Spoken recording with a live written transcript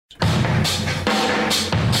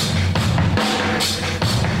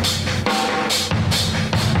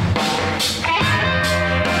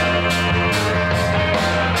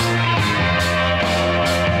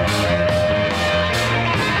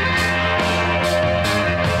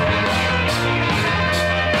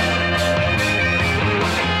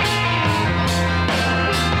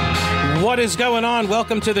is going on?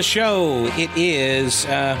 Welcome to the show. It is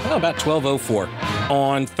about 12:04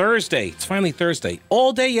 on Thursday. It's finally Thursday.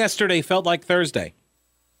 All day yesterday felt like Thursday,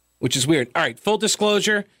 which is weird. All right, full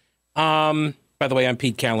disclosure. By the way, I'm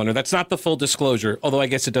Pete Kaliner. That's not the full disclosure, although I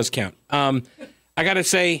guess it does count. I got to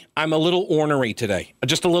say, I'm a little ornery today,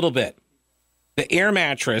 just a little bit. The air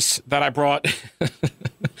mattress that I brought,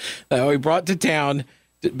 that we brought to town.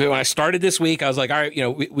 But when I started this week, I was like, all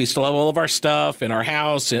right, we still have all of our stuff in our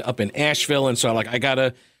house up in Asheville. And so I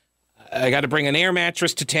gotta bring an air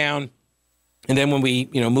mattress to town. And then when we,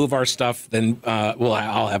 move our stuff, then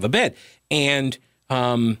I'll have a bed. And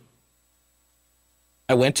I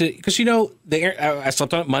went to, because, I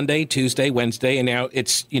slept on it Monday, Tuesday, Wednesday, and now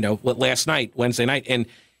it's, last night, Wednesday night. And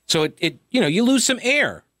so you lose some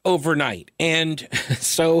air overnight. And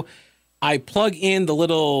so I plug in the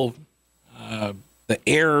little, the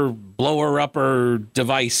air blower upper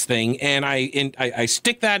device thing, and I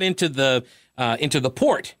stick that into the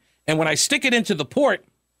port. And when I stick it into the port,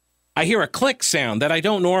 I hear a click sound that I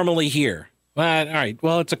don't normally hear. All right,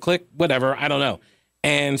 well, it's a click, whatever, I don't know.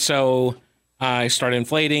 And so I start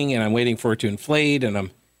inflating, and I'm waiting for it to inflate, and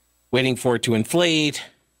I'm waiting for it to inflate,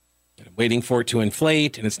 and I'm waiting for it to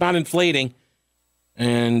inflate, and it's not inflating.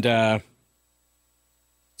 And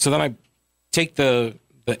so then I take the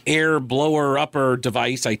air blower upper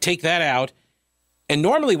device, I take that out, and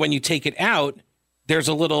normally when you take it out, there's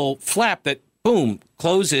a little flap that, boom,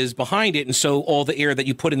 closes behind it, and so all the air that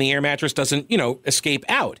you put in the air mattress doesn't, escape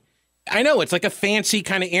out. I know, it's like a fancy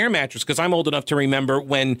kind of air mattress, because I'm old enough to remember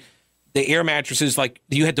when the air mattresses, like,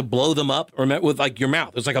 you had to blow them up or with, like, your mouth.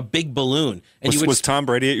 It was like a big balloon. And was Tom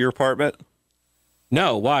Brady at your apartment?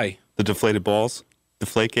 No, why? The deflated balls?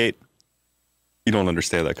 Deflategate? You don't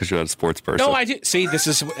understand that because you're not a sports person. No, I do. See, this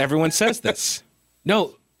is everyone says this.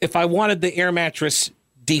 No, if I wanted the air mattress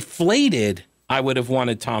deflated, I would have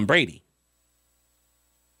wanted Tom Brady.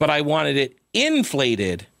 But I wanted it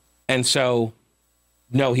inflated, and so,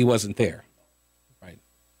 no, he wasn't there. Right.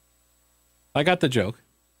 I got the joke.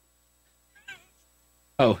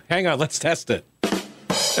 Oh, hang on. Let's test it.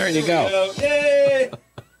 There you go. Yay!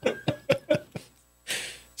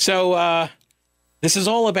 So, this is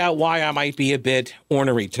all about why I might be a bit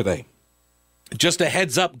ornery today. Just a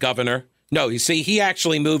heads up, Governor. No, you see, he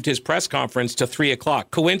actually moved his press conference to 3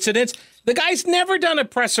 o'clock. Coincidence? The guy's never done a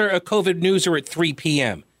COVID newser at 3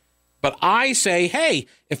 p.m. But I say, hey,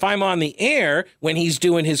 if I'm on the air when he's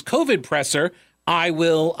doing his COVID presser, I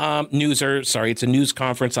will it's a news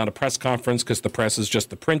conference, not a press conference, because the press is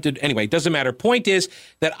just the printed. Anyway, it doesn't matter. Point is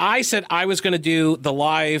that I said I was going to do the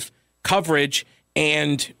live coverage,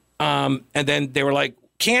 and then they were like,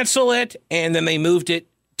 cancel it, and then they moved it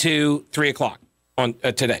to 3 o'clock on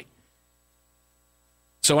today.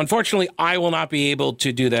 So unfortunately, I will not be able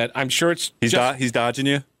to do that. I'm sure he's dodging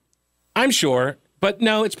you. I'm sure, but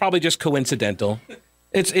no, it's probably just coincidental.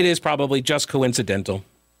 It is probably just coincidental.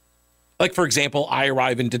 Like, for example, I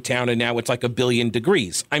arrive into town and now it's like 1 billion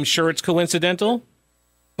degrees. I'm sure it's coincidental,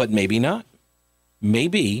 but maybe not.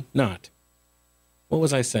 Maybe not. What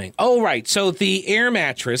was I saying? Oh, right. So the air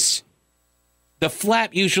mattress, the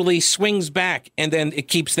flap usually swings back and then it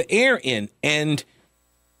keeps the air in. And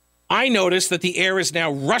I noticed that the air is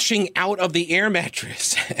now rushing out of the air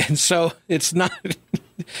mattress. And so it's not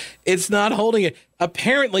holding it.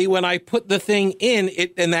 Apparently, when I put the thing in,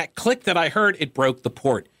 and that click that I heard, it broke the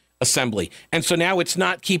port assembly. And so now it's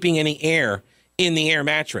not keeping any air in the air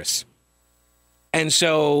mattress. And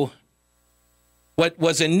so what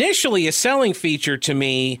was initially a selling feature to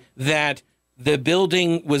me, that the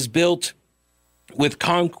building was built with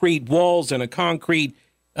concrete walls and a concrete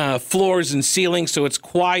floors and ceilings, so it's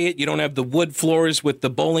quiet. You don't have the wood floors with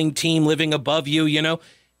the bowling team living above you,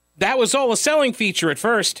 That was all a selling feature at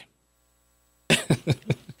first.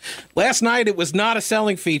 Last night, it was not a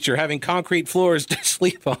selling feature, having concrete floors to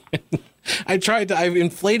sleep on. I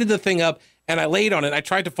inflated the thing up, and I laid on it. I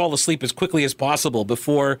tried to fall asleep as quickly as possible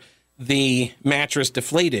before the mattress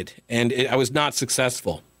deflated, and I was not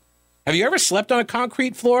successful. Have you ever slept on a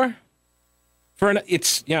concrete floor?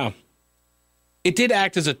 It did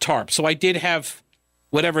act as a tarp, so I did have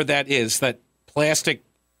whatever that is, that plastic,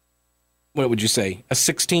 what would you say, a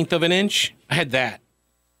 1/16 of an inch? I had that.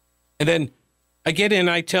 And then I get in,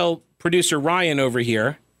 I tell producer Ryan over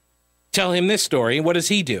here, tell him this story. What does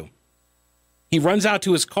he do? He runs out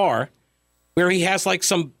to his car where he has like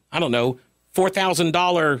some, I don't know,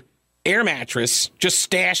 $4,000 air mattress just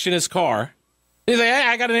stashed in his car. He's like, hey,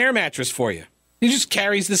 I got an air mattress for you. He just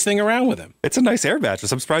carries this thing around with him. It's a nice air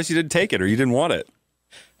mattress. I'm surprised you didn't take it or you didn't want it.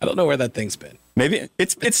 I don't know where that thing's been. Maybe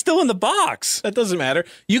it's still in the box. That doesn't matter.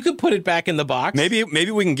 You could put it back in the box. Maybe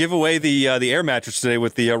we can give away the air mattress today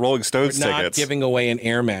with the Rolling Stones We're not tickets. giving away an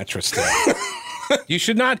air mattress today. You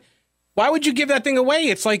should not. Why would you give that thing away?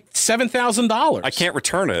 It's like $7,000. I can't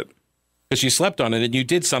return it. Because you slept on it and you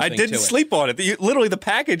did something to it. I didn't sleep on it. Literally, the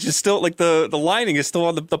package is still, like, the lining is still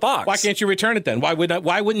on the box. Why can't you return it then? Why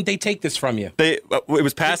wouldn't they take this from you? It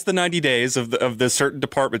was past the 90 days of the certain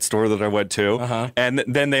department store that I went to. And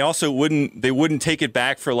then they also wouldn't take it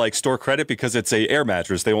back for, like, store credit because it's a air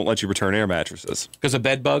mattress. They won't let you return air mattresses. Because of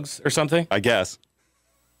bed bugs or something? I guess.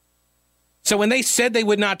 So when they said they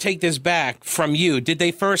would not take this back from you, did they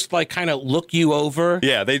first like kind of look you over?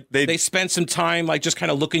 Yeah, they spent some time like just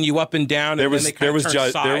kind of looking you up and down. There and was then they kind of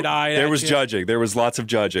turned side-eyed there at was you? judging. There was lots of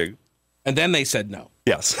judging. And then they said no.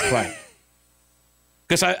 Yes, right.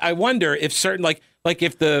 Because I wonder if certain like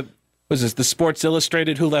if the Sports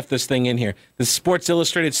Illustrated, who left this thing in here, the Sports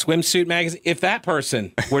Illustrated swimsuit magazine, if that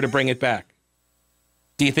person were to bring it back.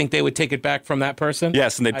 Do you think they would take it back from that person?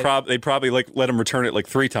 Yes, and they'd probably like let him return it like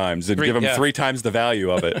 3 times and give him 3 times the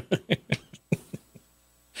value of it.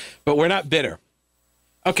 But we're not bitter.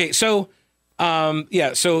 Okay, so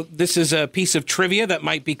so this is a piece of trivia that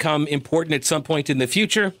might become important at some point in the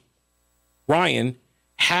future. Ryan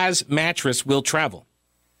has mattress will travel.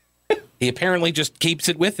 He apparently just keeps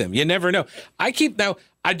it with him. You never know. I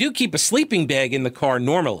do keep a sleeping bag in the car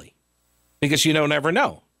normally because you don't never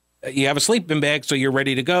know. You have a sleeping bag, so you're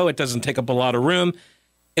ready to go. It doesn't take up a lot of room.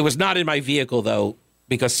 It was not in my vehicle, though,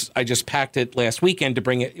 because I just packed it last weekend to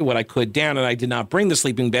bring it what I could down, and I did not bring the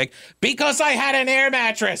sleeping bag because I had an air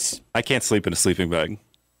mattress. I can't sleep in a sleeping bag.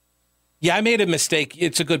 Yeah, I made a mistake.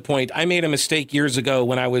 It's a good point. I made a mistake years ago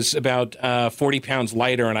when I was about 40 pounds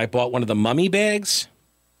lighter, and I bought one of the mummy bags.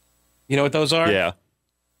 You know what those are? Yeah.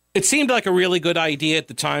 It seemed like a really good idea at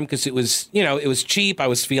the time because it was, it was cheap. I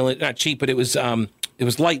was feeling not cheap, but it was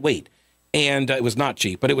lightweight, and it was not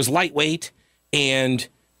cheap, but it was lightweight, and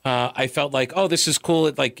I felt like, oh, this is cool.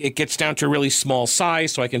 It gets down to a really small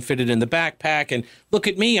size, so I can fit it in the backpack. And look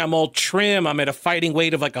at me, I'm all trim. I'm at a fighting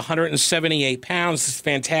weight of like 178 pounds. It's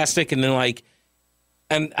fantastic. And then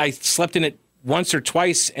and I slept in it once or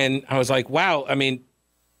twice, and I was like, wow. I mean,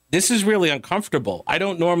 this is really uncomfortable. I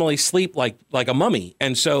don't normally sleep like a mummy,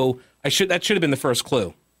 and so that should have been the first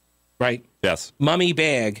clue, right? Yes. Mummy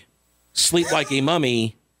bag. Sleep like a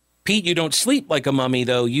mummy. Pete, you don't sleep like a mummy,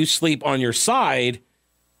 though. You sleep on your side,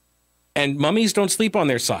 and mummies don't sleep on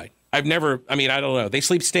their side. I don't know. They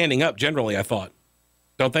sleep standing up generally, I thought.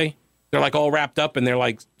 Don't they? They're like all wrapped up, and they're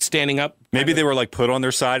like standing up. Maybe they were like put on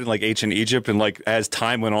their side in like ancient Egypt, and like as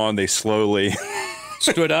time went on, they slowly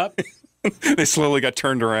stood up. They slowly got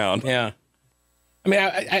turned around. Yeah. I mean,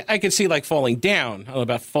 I could see like falling down. I don't know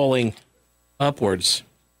about falling upwards.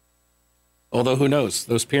 Although, who knows?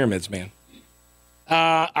 Those pyramids, man.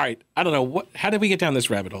 All right. I don't know. How did we get down this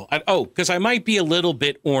rabbit hole? Because I might be a little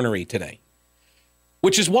bit ornery today,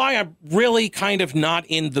 which is why I'm really kind of not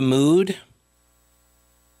in the mood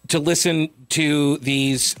to listen to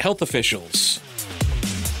these health officials.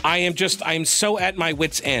 I'm so at my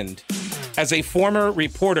wit's end. As a former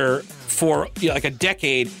reporter for like a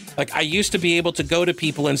decade, like I used to be able to go to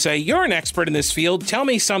people and say, you're an expert in this field. Tell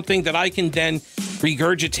me something that I can then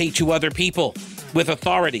regurgitate to other people with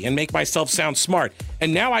authority and make myself sound smart.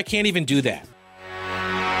 And now I can't even do that.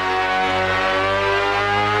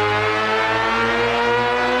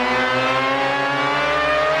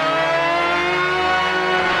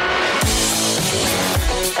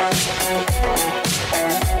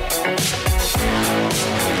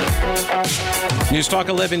 News Talk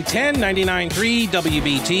 1110, 99.3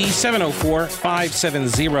 WBT,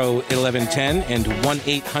 704-570-1110 and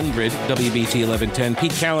 1-800-WBT-1110.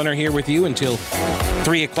 Pete Kaliner here with you until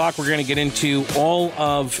 3 o'clock. We're going to get into all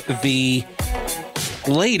of the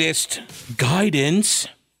latest guidance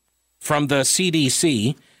from the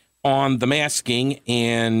CDC on the masking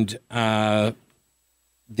and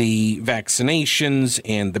the vaccinations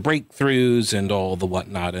and the breakthroughs and all the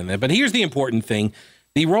whatnot in there. But here's the important thing.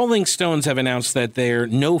 The Rolling Stones have announced that their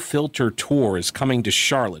No Filter tour is coming to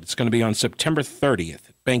Charlotte. It's going to be on September 30th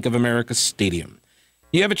at Bank of America Stadium.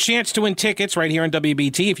 You have a chance to win tickets right here on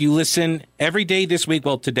WBT if you listen every day this week,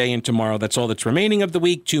 well, today and tomorrow. That's all that's remaining of the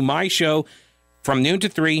week to my show from noon to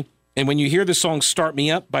 3. And when you hear the song Start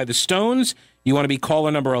Me Up by the Stones, you want to be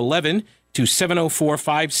caller number 11 to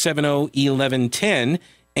 704-570-1110.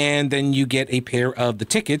 And then you get a pair of the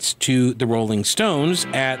tickets to the Rolling Stones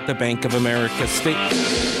at the Bank of America Stadium.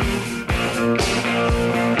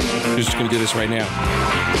 We're just going to do this right now.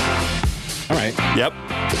 All right. Yep.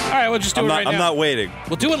 All right, we'll just do it right now. I'm not waiting.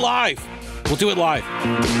 We'll do it live. We'll do it live.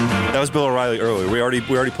 That was Bill O'Reilly earlier. We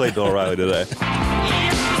already played Bill O'Reilly today.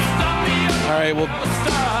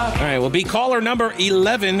 All right, we'll be caller number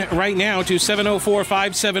 11 right now to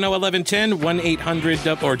 704-570-1110,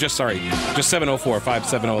 1-800, or just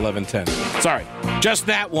 704-570-1110. Sorry, just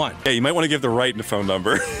that one. Yeah, you might want to give the right phone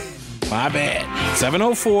number. My bad.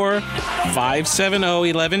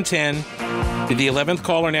 704-570-1110. Be the 11th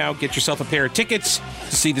caller now. Get yourself a pair of tickets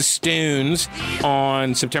to see the Stones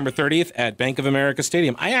on September 30th at Bank of America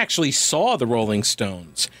Stadium. I actually saw the Rolling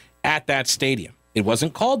Stones at that stadium. It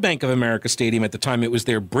wasn't called Bank of America Stadium at the time. It was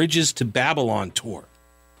their Bridges to Babylon tour.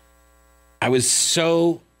 I was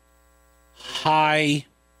so high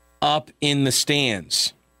up in the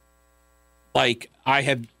stands. The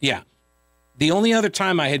only other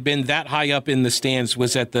time I had been that high up in the stands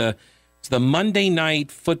was at the Monday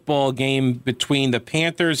night football game between the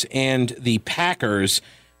Panthers and the Packers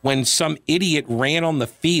when some idiot ran on the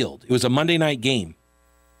field. It was a Monday night game.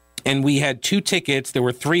 And we had 2 tickets. There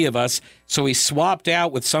were 3 of us. So we swapped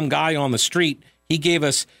out with some guy on the street. He gave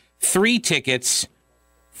us 3 tickets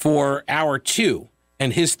for hour 2.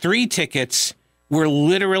 And his 3 tickets were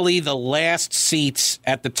literally the last seats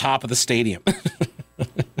at the top of the stadium.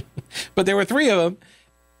 But there were 3 of them.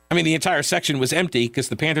 I mean, the entire section was empty because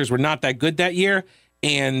the Panthers were not that good that year.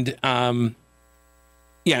 And, and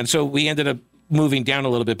so we ended up moving down a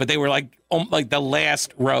little bit. But they were like the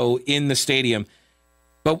last row in the stadium.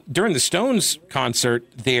 But during the Stones concert,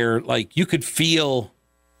 you could feel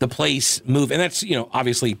the place move. And that's,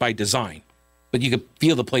 obviously by design. But you could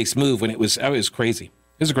feel the place move when it was crazy. It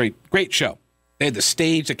was a great show. They had the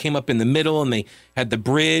stage that came up in the middle, and they had the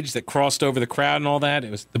bridge that crossed over the crowd and all that. It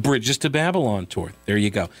was the Bridges to Babylon tour. There you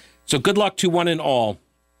go. So good luck to one and all.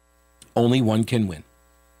 Only one can win.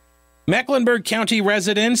 Mecklenburg County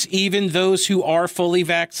residents, even those who are fully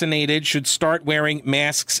vaccinated, should start wearing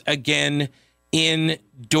masks again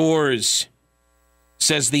indoors,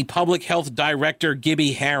 says the public health director,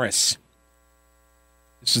 Gibby Harris.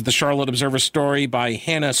 This is the Charlotte Observer story by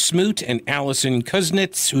Hannah Smoot and Allison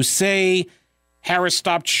Kuznets, who say Harris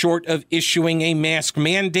stopped short of issuing a mask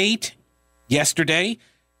mandate yesterday,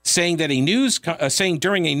 saying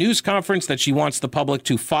during a news conference that she wants the public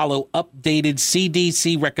to follow updated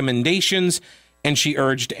CDC recommendations, and she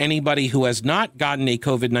urged anybody who has not gotten a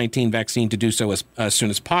COVID-19 vaccine to do so as soon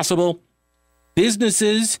as possible.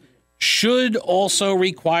 Businesses should also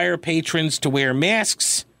require patrons to wear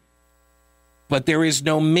masks, but there is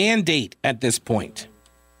no mandate at this point.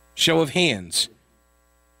 Show of hands.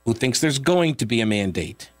 Who thinks there's going to be a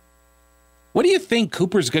mandate? What do you think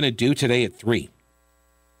Cooper's going to do today at 3?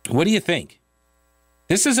 What do you think?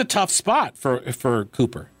 This is a tough spot for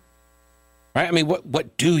Cooper. Right? I mean,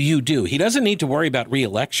 what do you do? He doesn't need to worry about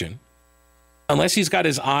re-election unless he's got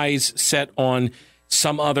his eyes set on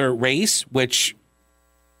some other race, which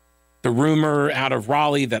the rumor out of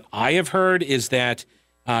Raleigh that I have heard is that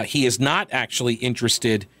he is not actually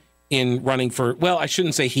interested in running for, well, I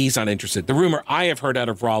shouldn't say he's not interested. The rumor I have heard out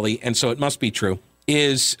of Raleigh, and so it must be true,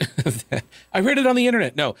 is I read it on the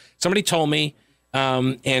internet. No, somebody told me,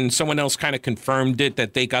 and someone else kind of confirmed it,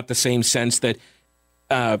 that they got the same sense that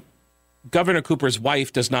Governor Cooper's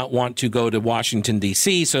wife does not want to go to Washington,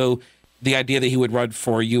 D.C., so the idea that he would run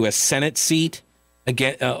for a U.S. Senate seat,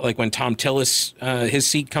 again, like when Tom Tillis, his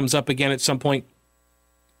seat comes up again at some point,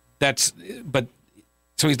 so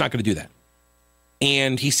he's not going to do that.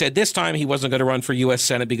 And he said this time he wasn't going to run for U.S.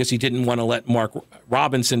 Senate because he didn't want to let Mark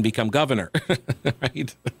Robinson become governor,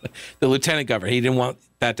 right? The lieutenant governor. He didn't want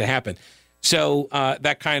that to happen. So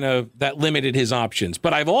that limited his options.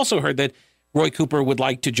 But I've also heard that Roy Cooper would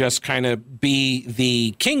like to just kind of be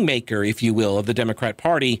the kingmaker, if you will, of the Democrat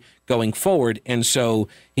Party going forward. And so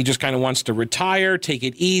he just kind of wants to retire, take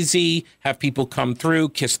it easy, have people come through,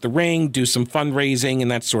 kiss the ring, do some fundraising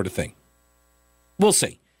and that sort of thing. We'll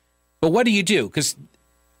see. But what do you do? Because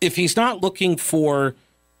if he's not looking for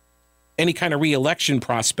any kind of re-election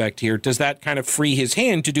prospect here, does that kind of free his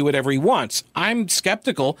hand to do whatever he wants? I'm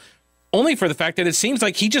skeptical, only for the fact that it seems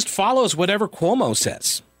like he just follows whatever Cuomo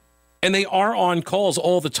says. And they are on calls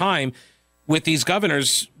all the time with these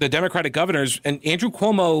governors, the Democratic governors, and Andrew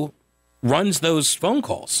Cuomo runs those phone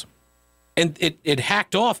calls. And it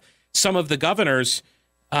hacked off some of the governors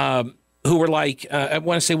who were like, I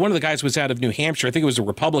want to say one of the guys was out of New Hampshire. I think it was a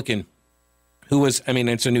Republican who was,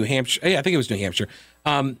 it's a New Hampshire. Yeah, I think it was New Hampshire.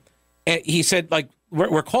 And he said, like,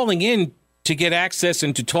 we're calling in to get access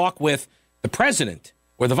and to talk with the president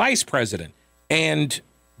or the vice president. And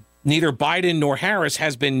neither Biden nor Harris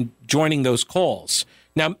has been joining those calls.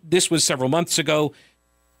 Now, this was several months ago.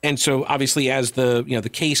 And so obviously as the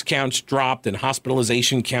case counts dropped and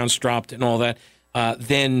hospitalization counts dropped and all that,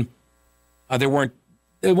 then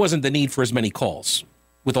There wasn't the need for as many calls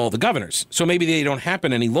with all the governors. So maybe they don't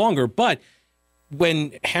happen any longer. But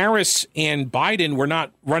when Harris and Biden were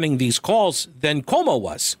not running these calls, then Cuomo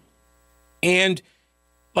was. And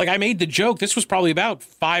like I made the joke, this was probably about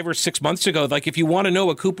 5 or 6 months ago. Like, if you want to know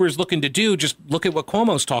what Cooper is looking to do, just look at what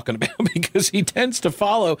Cuomo's talking about, because he tends to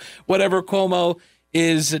follow whatever Cuomo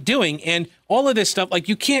is doing. And all of this stuff, like,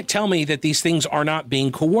 you can't tell me that these things are not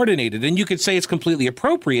being coordinated. And you could say it's completely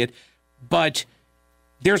appropriate, but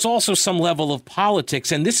there's also some level of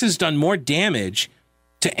politics. And this has done more damage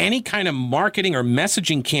to any kind of marketing or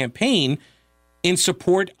messaging campaign in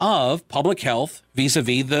support of public health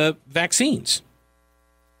vis-a-vis the vaccines.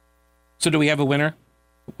 So do we have a winner?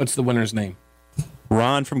 What's the winner's name?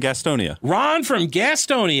 Ron from Gastonia. Ron from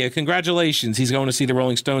Gastonia. Congratulations. He's going to see the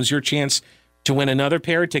Rolling Stones. Your chance to win another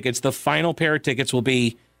pair of tickets. The final pair of tickets will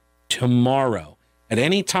be tomorrow at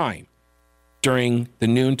any time during the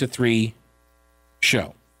noon to 3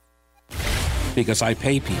 show, because I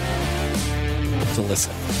pay people to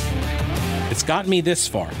listen. It's gotten me this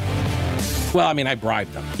far. Well, I mean, I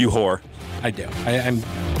bribe them. You whore. I do.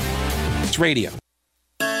 It's radio.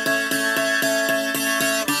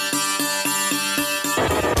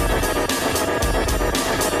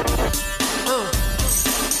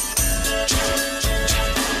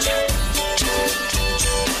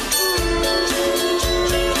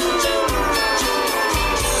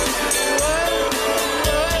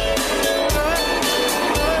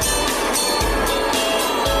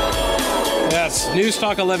 News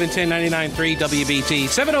Talk 1110 99.3 WBT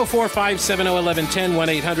 704-570-1110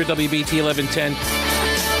 1-800 WBT 1110.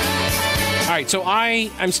 All right, so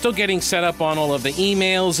I'm still getting set up on all of the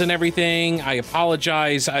emails and everything. I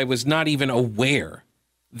apologize. I was not even aware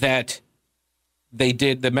that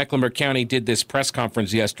the Mecklenburg County did this press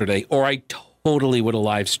conference yesterday, or I totally would have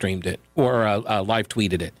live streamed it or live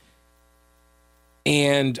tweeted it.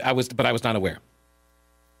 But I was not aware.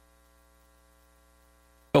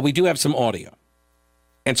 But we do have some audio.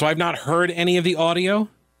 And so I've not heard any of the audio,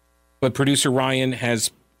 but producer Ryan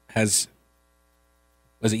he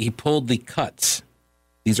pulled the cuts.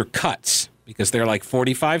 These are cuts because they're like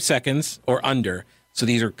 45 seconds or under. So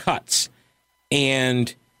these are cuts.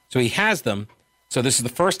 And so he has them. So this is the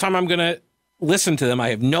first time I'm going to listen to them. I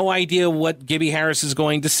have no idea what Gibby Harris is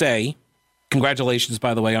going to say. Congratulations,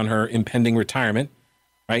 by the way, on her impending retirement.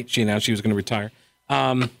 Right? She announced she was going to retire.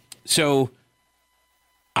 So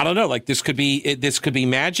I don't know, like this could be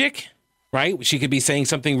magic, right? She could be saying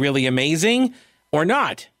something really amazing or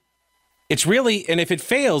not. It's really, and if it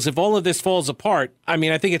fails, if all of this falls apart, I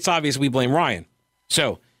mean, I think it's obvious we blame Ryan.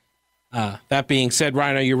 So that being said,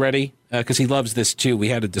 Ryan, are you ready? Because he loves this too. We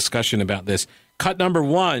had a discussion about this. Cut number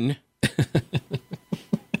 1.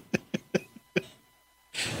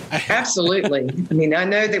 Absolutely. I mean, I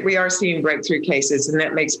know that we are seeing breakthrough cases, and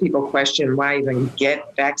that makes people question why even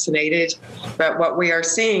get vaccinated. But what we are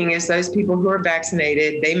seeing is those people who are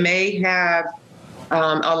vaccinated, they may have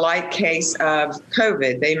a light case of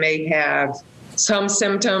COVID. They may have some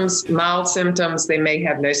symptoms, mild symptoms. They may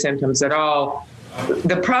have no symptoms at all.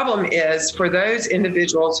 The problem is for those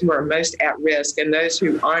individuals who are most at risk and those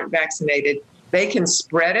who aren't vaccinated, they can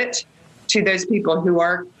spread it to those people who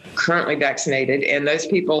are currently vaccinated, and those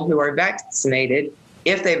people who are vaccinated,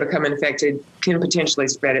 if they become infected, can potentially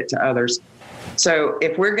spread it to others. So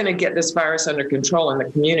if we're going to get this virus under control in the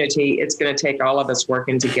community, it's going to take all of us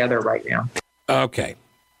working together right now. Okay.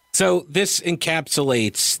 So this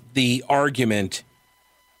encapsulates the argument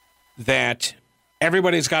that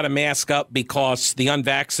everybody's got to mask up because the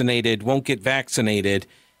unvaccinated won't get vaccinated,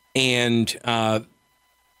 and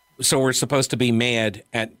so we're supposed to be mad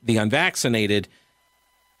at the unvaccinated.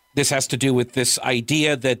 This has to do with this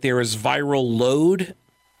idea that there is viral load,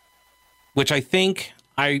 which I think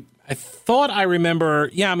I thought I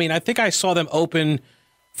remember. Yeah, I mean, I think I saw them open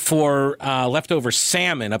for leftover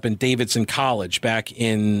salmon up in Davidson College back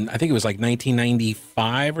in, I think it was like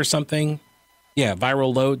 1995 or something. Yeah,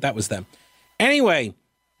 viral load. That was them. Anyway,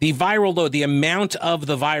 the viral load, the amount of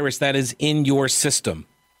the virus that is in your system.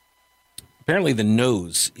 Apparently the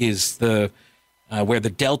nose is the where the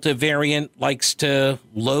Delta variant likes to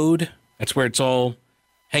load. That's where it's all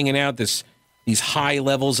hanging out, these high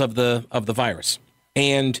levels of the virus.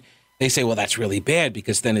 And they say, well, that's really bad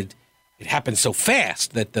because then it happens so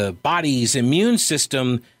fast that the body's immune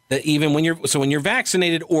system, that even when you're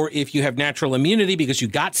vaccinated, or if you have natural immunity because you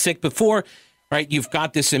got sick before, right, you've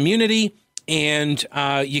got this immunity, and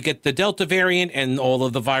you get the Delta variant, and all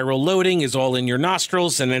of the viral loading is all in your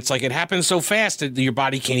nostrils, and it's like it happens so fast that your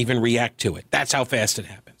body can't even react to it. That's how fast it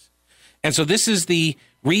happens. And so this is the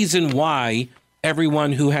reason why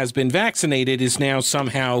everyone who has been vaccinated is now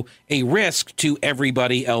somehow a risk to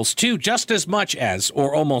everybody else too, just as much as,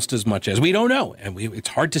 or almost as much as. We don't know, and it's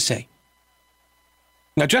hard to say.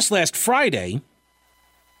 Now, just last Friday,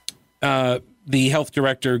 the health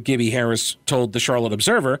director, Gibby Harris, told the Charlotte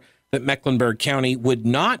Observer that Mecklenburg County would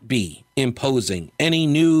not be imposing any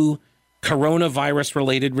new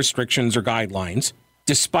coronavirus-related restrictions or guidelines,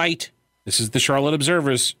 despite, this is the Charlotte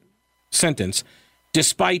Observer's sentence,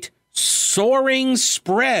 despite soaring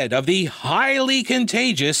spread of the highly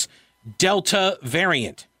contagious Delta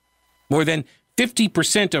variant. More than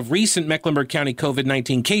 50% of recent Mecklenburg County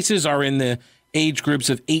COVID-19 cases are in the age groups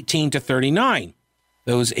of 18 to 39.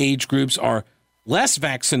 Those age groups are less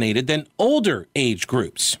vaccinated than older age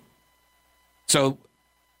groups. So,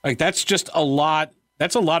 like, that's just a lot.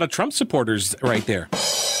 That's a lot of Trump supporters right there.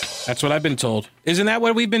 That's what I've been told. Isn't that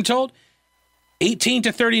what we've been told? 18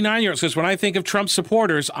 to 39-year-olds. Because when I think of Trump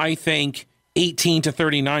supporters, I think 18 to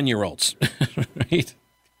 39-year-olds. Right?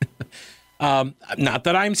 Not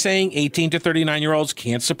that I'm saying 18 to 39-year-olds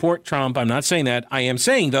can't support Trump. I'm not saying that. I am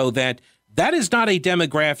saying, though, that is not a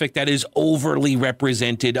demographic that is overly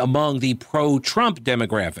represented among the pro-Trump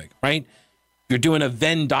demographic, right? You're doing a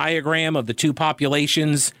Venn diagram of the two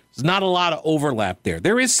populations. There's not a lot of overlap there.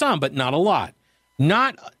 There is some, but not a lot.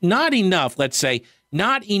 Not enough, let's say,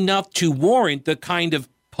 not enough to warrant the kind of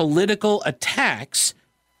political attacks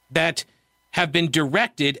that have been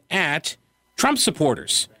directed at Trump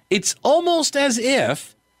supporters. It's almost as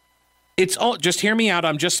if, just hear me out,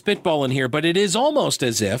 I'm just spitballing here, but it is almost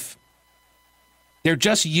as if they're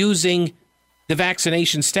just using the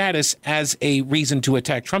vaccination status as a reason to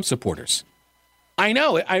attack Trump supporters. I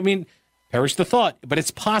know, I mean, perish the thought, but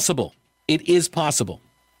it's possible. It is possible.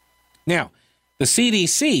 Now, the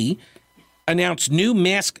CDC announced new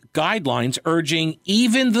mask guidelines urging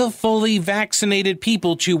even the fully vaccinated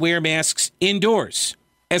people to wear masks indoors,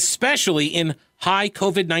 especially in high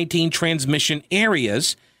COVID-19 transmission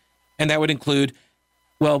areas. And that would include,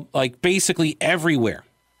 well, like basically everywhere.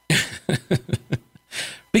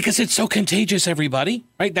 Because it's so contagious, everybody,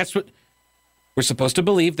 right? That's what we're supposed to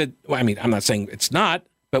believe that. Well, I mean, I'm not saying it's not,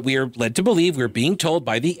 but we are led to believe, we're being told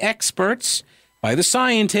by the experts, by the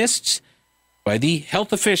scientists, by the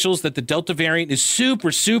health officials that the Delta variant is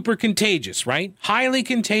super, super contagious, right? Highly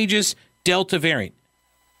contagious Delta variant.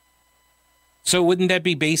 So wouldn't that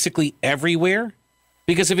be basically everywhere?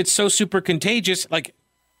 Because if it's so super contagious, like,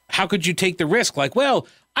 how could you take the risk? Like, well,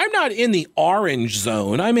 I'm not in the orange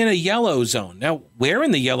zone. I'm in a yellow zone. Now, where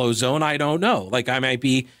in the yellow zone, I don't know. Like, I might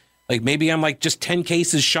be, like, maybe I'm like just 10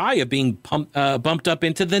 cases shy of being bumped up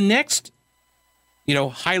into the next,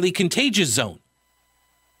 highly contagious zone.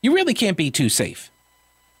 You really can't be too safe.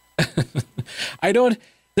 The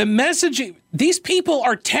messaging, these people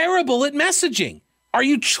are terrible at messaging. Are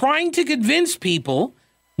you trying to convince people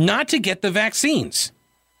not to get the vaccines?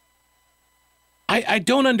 I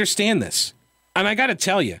don't understand this. And I got to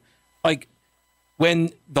tell you, like, when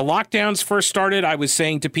the lockdowns first started, I was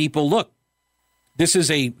saying to people, look, this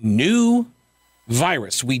is a new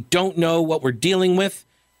virus. We don't know what we're dealing with.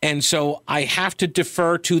 And so I have to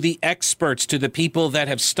defer to the experts, to the people that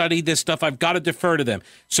have studied this stuff. I've got to defer to them.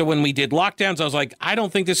 So when we did lockdowns, I was like, I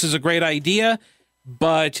don't think this is a great idea,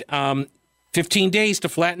 but 15 days to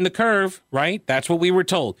flatten the curve, right? That's what we were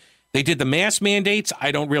told. They did the mask mandates.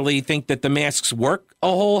 I don't really think that the masks work a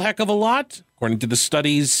whole heck of a lot, according to the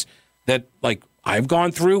studies that, like, I've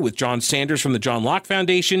gone through with John Sanders from the John Locke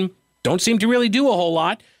Foundation. Don't seem to really do a whole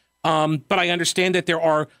lot. But I understand that there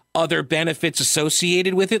are other benefits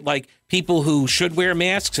associated with it, like people who should wear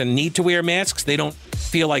masks and need to wear masks, they don't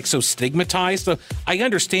feel like so stigmatized. So I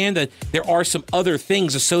understand that there are some other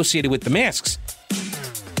things associated with the masks.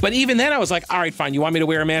 But even then I was like, all right, fine. You want me to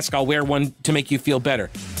wear a mask? I'll wear one to make you feel better.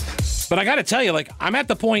 But I got to tell you, like, I'm at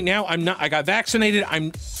the point now, I got vaccinated.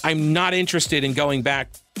 I'm not interested in going back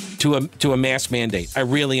to a mask mandate. I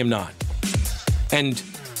really am not. And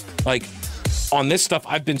like on this stuff,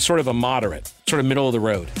 I've been sort of a moderate, sort of middle of the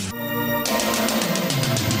road.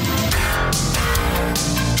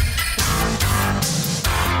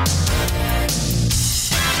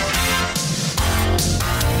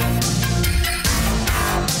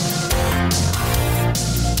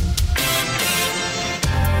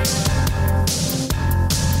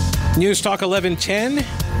 News Talk 1110,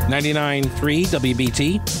 99.3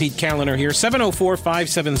 WBT. Pete Kaliner here.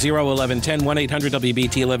 704-570-1110,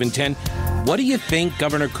 1-800-WBT-1110. What do you think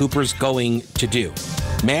Governor Cooper's going to do?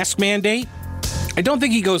 Mask mandate? I don't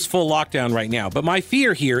think he goes full lockdown right now, but my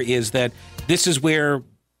fear here is that this is where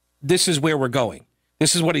we're going.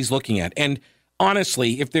 This is what he's looking at. And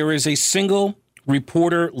honestly, if there is a single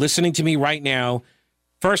reporter listening to me right now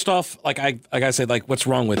First off, like I said, like, what's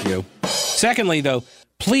wrong with you? Secondly, though,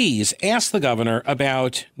 please ask the governor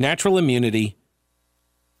about natural immunity,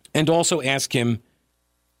 and also ask him,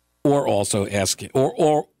 whether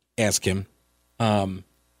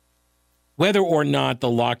or not the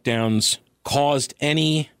lockdowns caused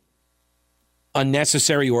any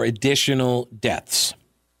unnecessary or additional deaths.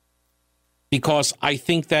 Because I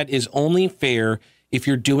think that is only fair if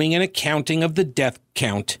you're doing an accounting of the death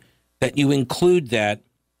count, that you include that,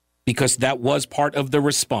 because that was part of the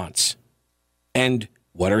response. And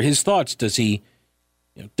what are his thoughts? Does he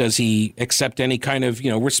accept any kind of,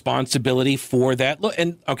 responsibility for that? Look,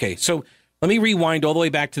 and okay, so let me rewind all the way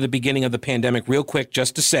back to the beginning of the pandemic real quick,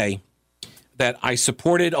 just to say that I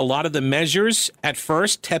supported a lot of the measures at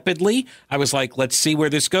first, tepidly. I was like, let's see where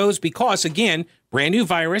this goes, because, again, brand new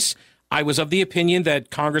virus. I was of the opinion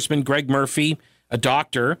that Congressman Greg Murphy, a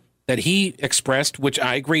doctor, that he expressed, which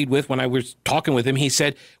I agreed with when I was talking with him, he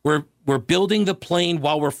said, we're building the plane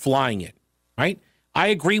while we're flying it, right? I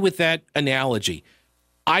agree with that analogy.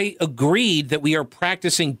 I agreed that we are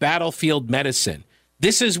practicing battlefield medicine.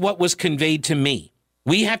 This is what was conveyed to me.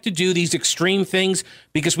 We have to do these extreme things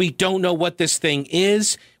because we don't know what this thing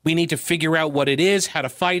is. We need to figure out what it is, how to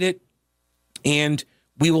fight it, and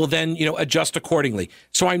we will then, adjust accordingly.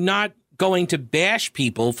 So I'm not going to bash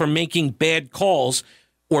people for making bad calls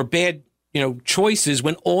or bad, choices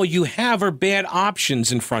when all you have are bad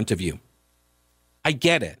options in front of you. I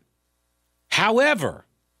get it. However,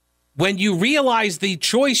 when you realize the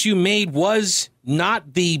choice you made was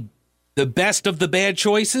not the best of the bad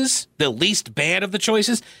choices, the least bad of the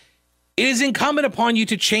choices, it is incumbent upon you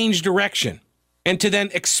to change direction and to then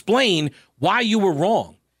explain why you were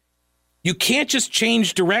wrong. You can't just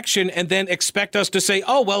change direction and then expect us to say,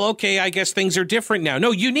 oh, well, okay, I guess things are different now.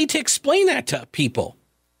 No, you need to explain that to people.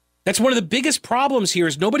 That's one of the biggest problems here,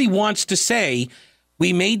 is nobody wants to say,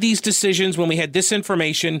 we made these decisions when we had this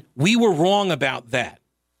information. We were wrong about that.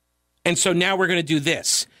 And so now we're going to do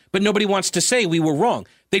this. But nobody wants to say we were wrong.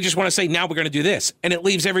 They just want to say, now we're going to do this. And it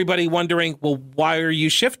leaves everybody wondering, well, why are you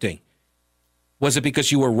shifting? Was it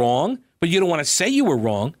because you were wrong? But you don't want to say you were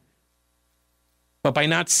wrong. But by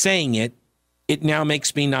not saying it, it now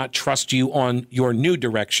makes me not trust you on your new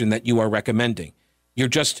direction that you are recommending. You're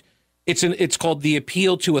just, it's called the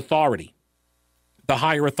appeal to authority, the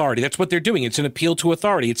higher authority. That's what they're doing. It's an appeal to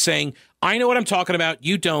authority. It's saying, I know what I'm talking about.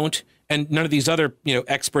 You don't. And none of these other,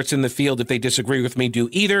 experts in the field, if they disagree with me, do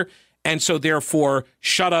either. And so therefore,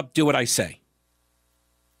 shut up, do what I say.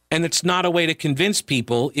 And it's not a way to convince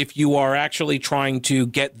people if you are actually trying to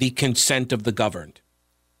get the consent of the governed.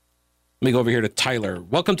 Let me go over here to Tyler.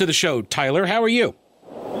 Welcome to the show, Tyler. How are you?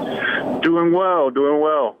 Doing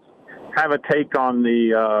well. Have a take on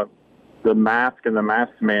the mask and the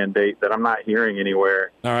mask mandate that I'm not hearing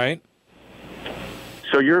anywhere. All right.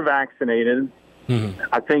 So you're vaccinated. Mm-hmm.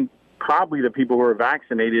 I think probably the people who are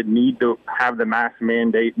vaccinated need to have the mask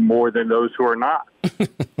mandate more than those who are not.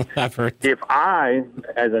 I've heard. If I,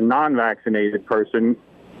 as a non-vaccinated person,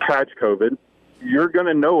 catch COVID, you're going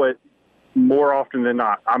to know it more often than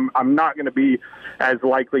not. I'm not going to be as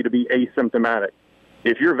likely to be asymptomatic.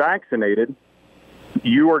 If you're vaccinated,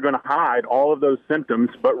 you are going to hide all of those symptoms,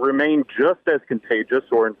 but remain just as contagious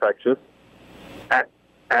or infectious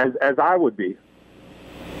as I would be.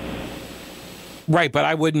 Right, but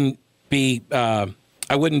I wouldn't be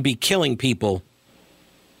killing people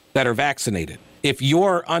that are vaccinated. If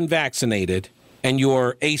you're unvaccinated and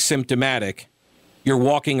you're asymptomatic, you're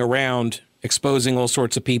walking around exposing all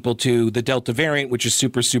sorts of people to the Delta variant, which is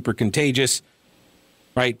super, super contagious,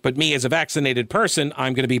 right? But me as a vaccinated person,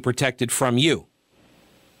 I'm going to be protected from you,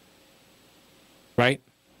 right?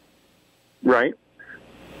 Right.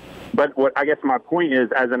 But what I guess my point is,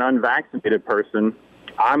 as an unvaccinated person,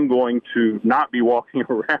 I'm going to not be walking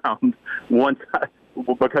around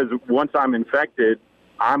because once I'm infected,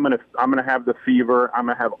 I'm gonna have the fever. I'm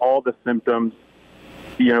gonna have all the symptoms.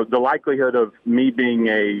 The likelihood of me being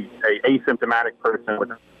a asymptomatic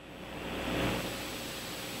person.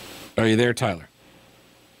 Are you there, Tyler?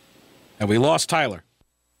 And we lost Tyler.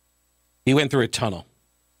 He went through a tunnel.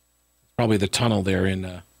 Probably the tunnel there in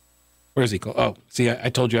where is he? Oh, see,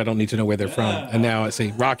 I told you I don't need to know where they're from, and now I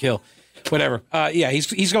see Rock Hill. Whatever. Yeah,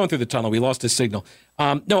 he's going through the tunnel. We lost his signal.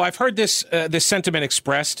 No, I've heard this sentiment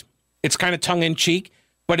expressed. It's kind of tongue in cheek,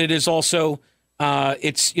 but it is also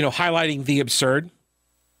it's highlighting the absurd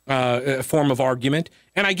form of argument,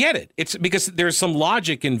 and I get it. It's because there's some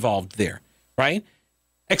logic involved there, right?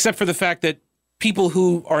 Except for the fact that people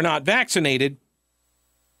who are not vaccinated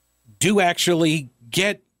do actually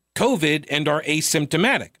get COVID and are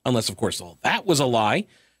asymptomatic, unless of course all that was a lie.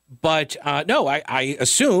 But no, I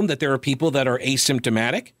assume that there are people that are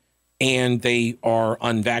asymptomatic and they are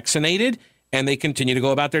unvaccinated and they continue to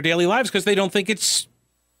go about their daily lives because they don't think it's,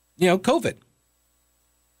 COVID.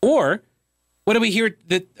 Or what do we hear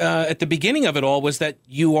that at the beginning of it all was that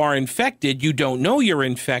you are infected. You don't know you're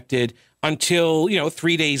infected until,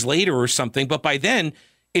 3 days later or something. But by then,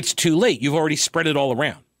 it's too late. You've already spread it all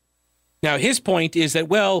around. Now, his point is that,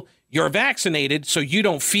 well, you're vaccinated, so you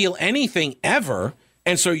don't feel anything ever.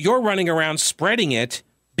 And so you're running around spreading it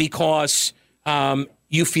because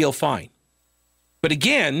you feel fine. But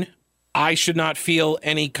again, I should not feel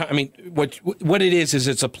any. What it is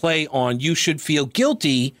it's a play on you should feel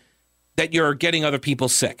guilty that you're getting other people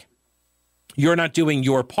sick. You're not doing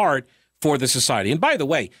your part for the society. And by the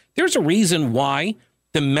way, there's a reason why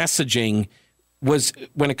the messaging was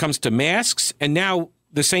when it comes to masks, and now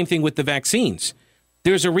the same thing with the vaccines.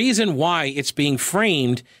 There's a reason why it's being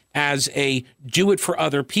framed as a do it for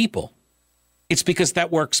other people. It's because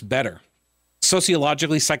that works better.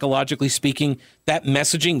 Sociologically, psychologically speaking, that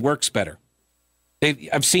messaging works better.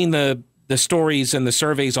 I've seen the stories and the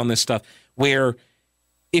surveys on this stuff where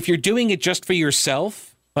if you're doing it just for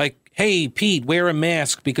yourself, like, hey, Pete, wear a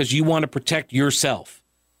mask because you want to protect yourself.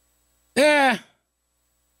 All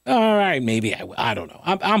right, maybe. I don't know.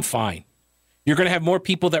 I'm fine. You're going to have more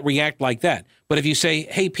people that react like that. But if you say,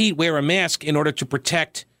 hey, Pete, wear a mask in order to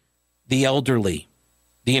protect the elderly,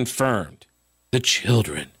 the infirmed, the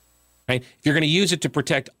children, right? If you're going to use it to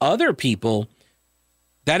protect other people,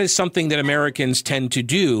 that is something that Americans tend to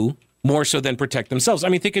do more so than protect themselves. I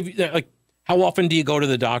mean, think of, like, how often do you go to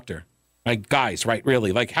the doctor? Like, guys, right,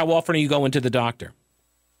 really? Like, how often are you going to the doctor?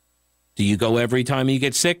 Do you go every time you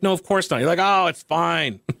get sick? No, of course not. You're like, oh, it's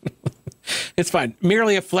fine. It's fine.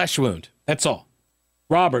 Merely a flesh wound. That's all.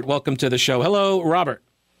 Robert, welcome to the show. Hello, Robert.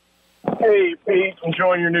 Hey, Pete.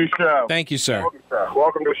 Enjoying your new show. Thank you, sir.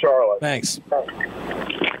 Welcome to Charlotte. Thanks.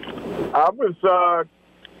 I was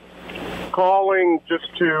calling just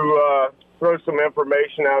to throw some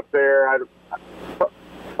information out there. A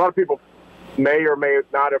lot of people may or may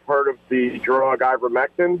not have heard of the drug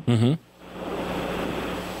ivermectin. Mm-hmm.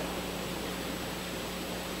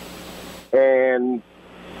 And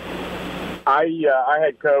I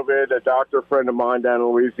had COVID. A doctor friend of mine down in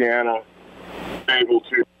Louisiana was able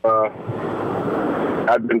to.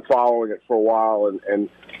 I'd been following it for a while and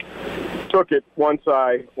took it once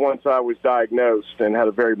I was diagnosed and had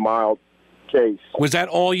a very mild case. Was that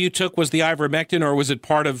all you took? Was the ivermectin, or was it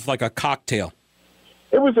part of like a cocktail?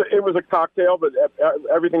 It was a cocktail, but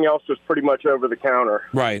everything else was pretty much over the counter.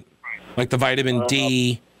 Right, like the vitamin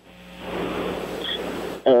D.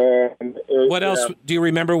 And what else? Do you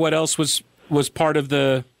remember what else was part of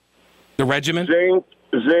the regimen?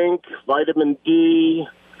 Zinc, vitamin D,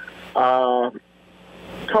 a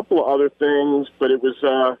couple of other things, but it was.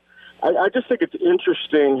 I just think it's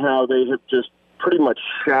interesting how they have just pretty much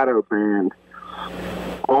shadow banned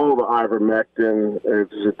all the ivermectin.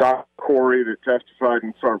 There's a Dr. Corey that testified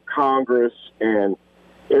in front of Congress, and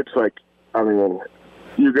it's like, I mean,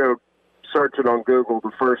 you go search it on Google,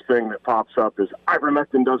 the first thing that pops up is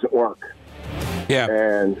ivermectin doesn't work. Yeah.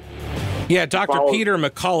 And yeah, Dr. Peter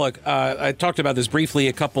McCulloch, I talked about this briefly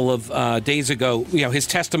a couple of days ago. You know, his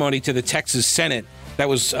testimony to the Texas Senate that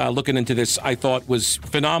was looking into this, I thought was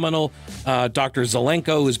phenomenal. Dr.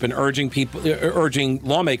 Zelenko has been urging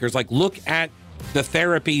lawmakers, like, look at the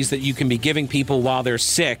therapies that you can be giving people while they're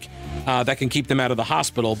sick that can keep them out of the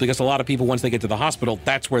hospital, because a lot of people, once they get to the hospital,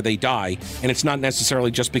 that's where they die. And it's not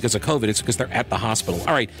necessarily just because of COVID. It's because they're at the hospital.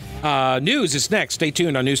 All right. News is next. Stay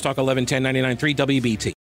tuned on News Talk 1110 99.3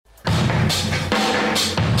 WBT.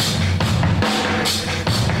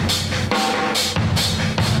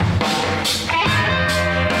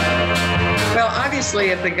 Obviously,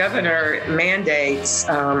 if the governor mandates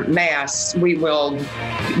masks, we will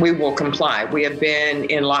comply. We have been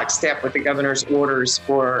in lockstep with the governor's orders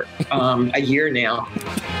for a year now.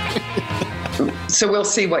 So we'll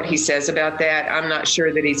see what he says about that. I'm not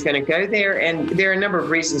sure that he's going to go there. And there are a number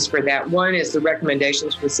of reasons for that. One is the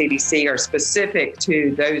recommendations from CDC are specific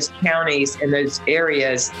to those counties and those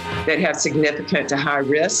areas that have significant to high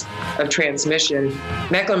risk of transmission.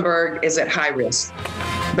 Mecklenburg is at high risk,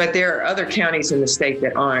 but there are other counties in the state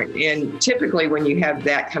that aren't. And typically when you have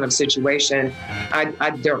that kind of situation,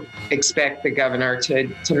 I don't expect the governor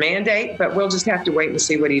to mandate, but we'll just have to wait and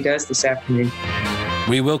see what he does this afternoon.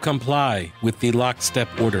 We will comply with the lockstep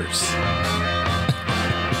orders.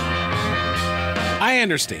 I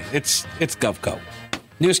understand. It's GovCo.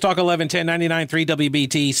 News Talk 1110 99.3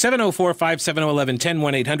 WBT 704-570-1110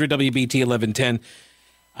 1-800 WBT 1110.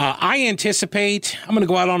 I anticipate, I'm going to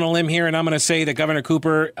go out on a limb here, and I'm going to say that Governor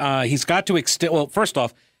Cooper, he's got to extend. Well, first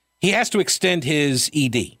off, he has to extend his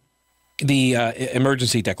ED, the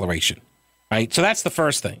emergency declaration, right? So that's the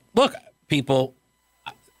first thing. Look, people,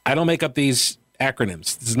 I don't make up these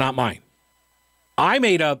acronyms. This is not mine. I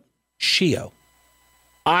made up SHIO.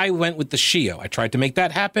 I went with the SHIO. I tried to make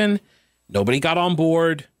that happen. Nobody got on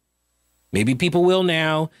board. Maybe people will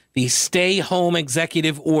now. The stay-home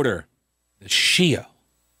executive order, the SHIO.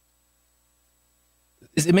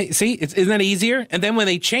 See, isn't that easier? And then when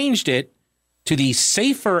they changed it to the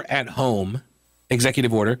safer at home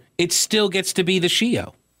executive order, it still gets to be the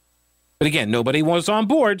SHIO. But again, nobody was on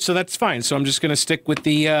board, so that's fine. So I'm just going to stick with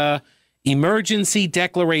the emergency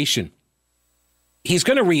declaration. He's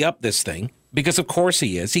going to re-up this thing because, of course,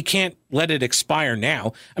 he is. He can't let it expire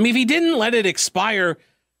now. I mean, if he didn't let it expire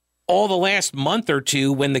all the last month or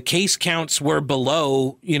two when the case counts were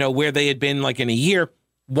below, where they had been like in a year,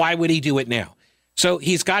 why would he do it now? So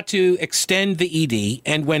he's got to extend the ED.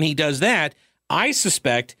 And when he does that, I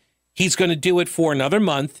suspect he's going to do it for another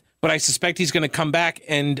month. But I suspect he's going to come back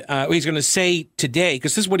and he's going to say today,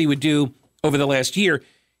 because this is what he would do over the last year.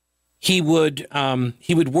 He would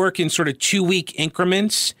work in sort of 2-week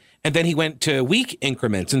increments, and then he went to week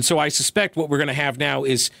increments. And so I suspect what we're going to have now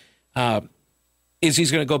is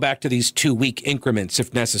he's going to go back to these 2-week increments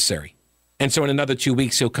if necessary. And so in another 2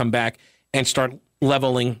 weeks, he'll come back and start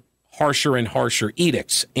leveling harsher and harsher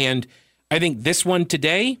edicts. And I think this one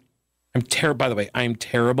today, by the way, I'm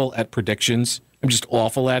terrible at predictions. I'm just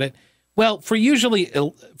awful at it. Well, for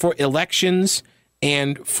elections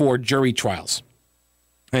and for jury trials.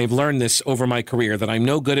 I've learned this over my career that I'm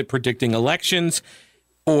no good at predicting elections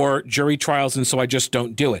or jury trials, and so I just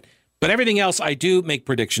don't do it. But everything else I do make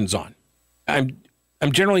predictions on. I'm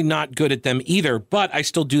generally not good at them either, but I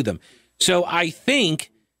still do them. So I think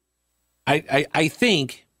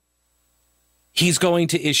he's going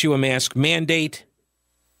to issue a mask mandate,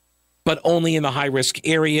 but only in the high-risk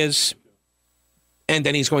areas. And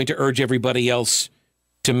then he's going to urge everybody else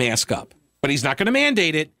to mask up. But he's not going to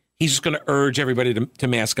mandate it. He's just going to urge everybody to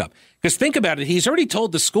mask up. Because think about it. He's already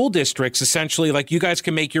told the school districts, essentially, like, you guys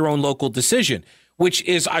can make your own local decision, which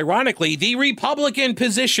is, ironically, the Republican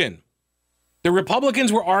position. The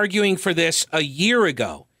Republicans were arguing for this a year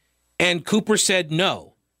ago, and Cooper said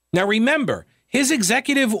no. Now, remember, his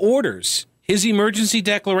executive orders, his emergency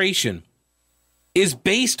declaration, is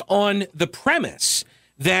based on the premise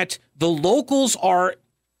that the locals are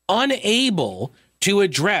unable to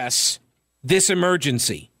address this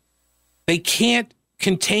emergency. They can't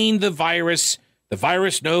contain the virus. The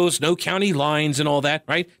virus knows no county lines and all that,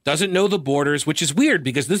 right? Doesn't know the borders, which is weird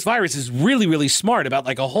because this virus is really, really smart about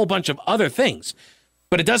like a whole bunch of other things.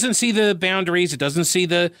 But it doesn't see the boundaries. It doesn't see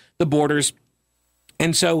the borders.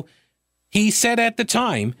 And so he said at the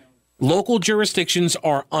time, local jurisdictions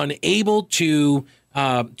are unable to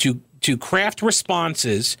craft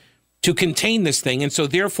responses to contain this thing. And so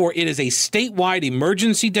therefore it is a statewide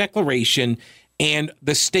emergency declaration and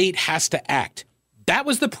the state has to act. That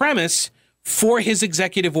was the premise for his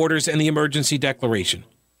executive orders and the emergency declaration.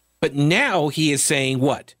 But now he is saying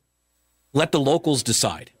what? Let the locals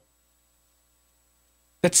decide.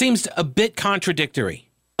 That seems a bit contradictory.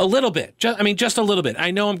 A little bit. Just a little bit. I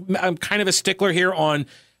know I'm kind of a stickler here on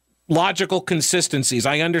logical consistencies.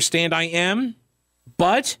 I understand I am,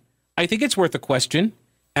 but I think it's worth a question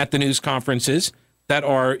at the news conferences that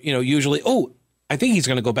are, usually, I think he's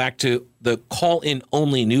going to go back to the call-in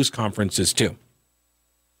only news conferences too.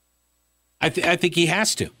 I think he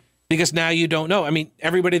has to, because now you don't know. I mean,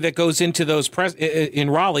 everybody that goes into those in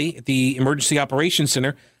Raleigh, at the Emergency Operations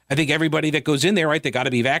Center, I think everybody that goes in there, right, they got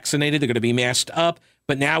to be vaccinated. They're going to be masked up.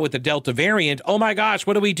 But now with the Delta variant, oh my gosh,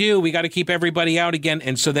 what do? We got to keep everybody out again.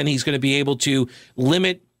 And so then he's going to be able to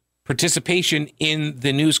limit participation in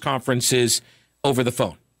the news conferences over the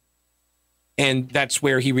phone. And that's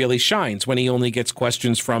where he really shines, when he only gets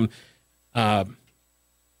questions from, allied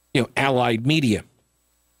media.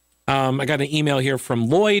 I got an email here from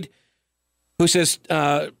Lloyd who says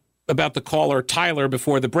about the caller Tyler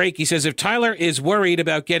before the break. He says, if Tyler is worried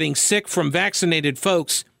about getting sick from vaccinated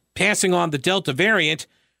folks passing on the Delta variant,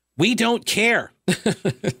 we don't care. All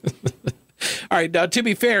right. Now, to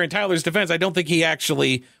be fair, in Tyler's defense, I don't think he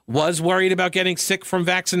actually was worried about getting sick from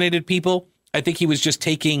vaccinated people. I think he was just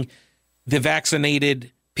taking the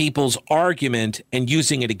vaccinated people's argument and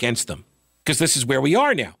using it against them, because this is where we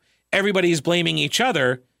are now. Everybody is blaming each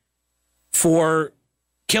other for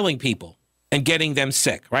killing people and getting them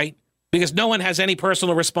sick, right? Because no one has any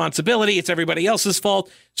personal responsibility. It's everybody else's fault.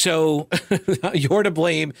 So you're to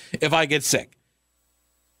blame if I get sick.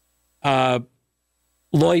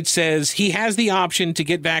 Lloyd says he has the option to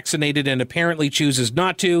get vaccinated and apparently chooses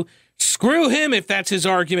not to. Screw him if that's his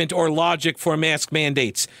argument or logic for mask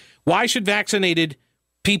mandates. Why should vaccinated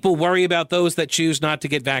people worry about those that choose not to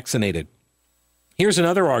get vaccinated? Here's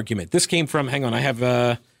another argument. This came from, hang on, I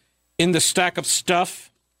have in the stack of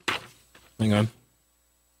stuff. Hang on.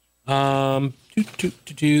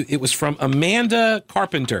 It was from Amanda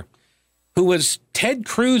Carpenter, who was Ted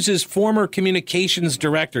Cruz's former communications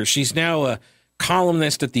director. She's now a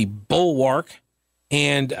columnist at the Bulwark.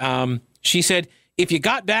 And she said, if you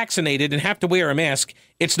got vaccinated and have to wear a mask,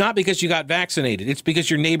 it's not because you got vaccinated. It's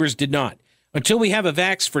because your neighbors did not. Until we have a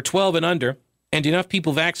vax for 12 and under and enough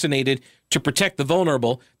people vaccinated to protect the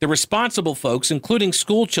vulnerable, the responsible folks, including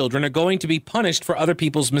school children, are going to be punished for other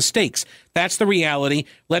people's mistakes. That's the reality.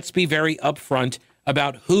 Let's be very upfront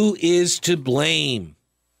about who is to blame.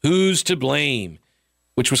 Who's to blame?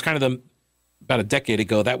 Which was kind of about a decade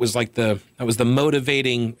ago. That was like the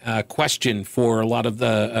motivating question for a lot of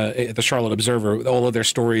the Charlotte Observer. All of their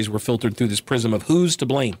stories were filtered through this prism of who's to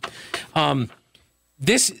blame.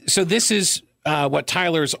 This is what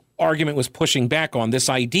Tyler's argument was pushing back on, this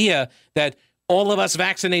idea that all of us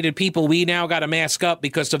vaccinated people, we now got to mask up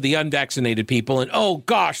because of the unvaccinated people. And, oh,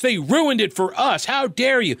 gosh, they ruined it for us. How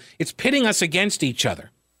dare you? It's pitting us against each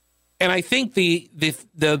other. And I think the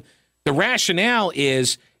rationale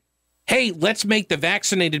is, hey, let's make the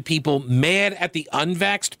vaccinated people mad at the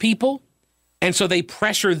unvaxxed people. And so they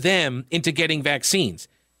pressure them into getting vaccines.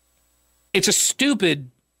 It's a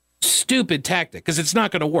stupid tactic because it's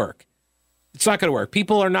not going to work. It's not going to work.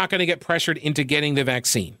 People are not going to get pressured into getting the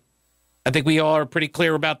vaccine. I think we all are pretty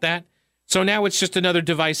clear about that. So now it's just another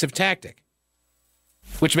divisive tactic,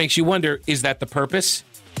 which makes you wonder, is that the purpose?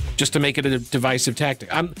 Just to make it a divisive tactic.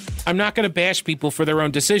 I'm not going to bash people for their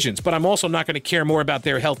own decisions, but I'm also not going to care more about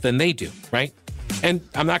their health than they do, right? And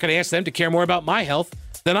I'm not going to ask them to care more about my health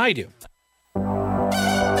than I do.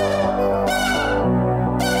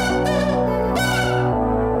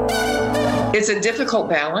 It's a difficult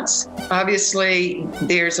balance. Obviously,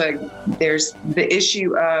 there's the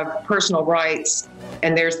issue of personal rights,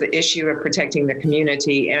 and there's the issue of protecting the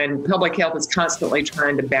community. And public health is constantly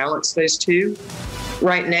trying to balance those two.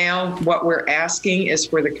 Right now, what we're asking is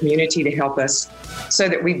for the community to help us so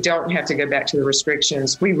that we don't have to go back to the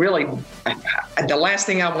restrictions. The last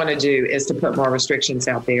thing I want to do is to put more restrictions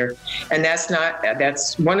out there. And that's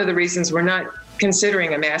one of the reasons we're not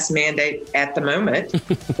considering a mask mandate at the moment.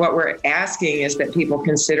 What we're asking is that people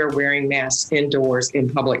consider wearing masks indoors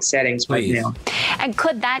in public settings right now. And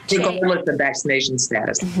could that change? Regardless of vaccination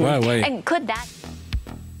status. Wait. And could that?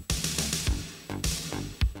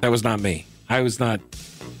 That was not me. It's not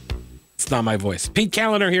my voice. Pete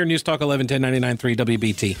Kaliner here, News Talk 1110 99.3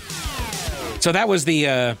 WBT. So that was the,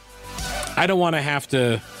 I don't want to have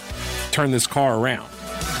to turn this car around,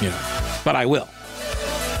 but I will.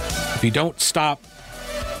 If you don't stop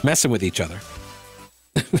messing with each other.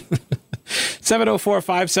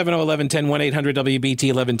 704-570-1110,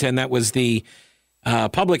 1-800-WBT-1110. That was the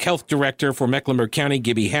public health director for Mecklenburg County,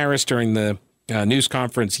 Gibby Harris, during the news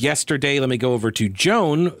conference yesterday. Let me go over to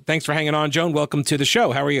Joan. Thanks for hanging on, Joan. Welcome to the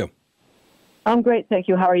show. How are you? I'm great, thank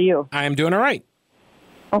you. How are you? I'm doing all right.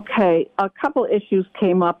 Okay, a couple issues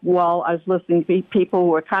came up while I was listening to people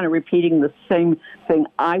who were kind of repeating the same thing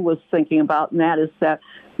I was thinking about, and that is that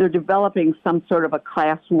they're developing some sort of a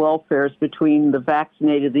class welfare between the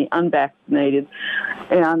vaccinated and the unvaccinated.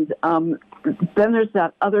 And then there's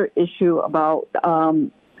that other issue about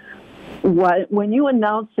when you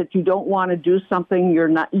announce that you don't want to do something, you're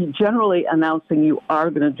generally announcing you are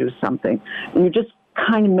going to do something. And you're just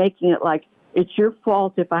kind of making it like, it's your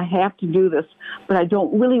fault if I have to do this, but I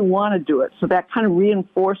don't really want to do it. So that kind of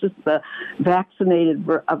reinforces the vaccinated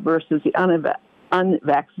versus the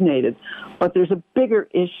unvaccinated. But there's a bigger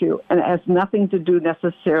issue, and it has nothing to do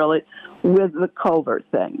necessarily with the COVID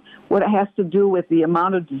thing. What it has to do with the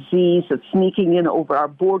amount of disease that's sneaking in over our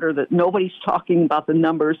border that nobody's talking about the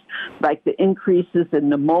numbers, like the increases in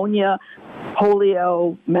pneumonia,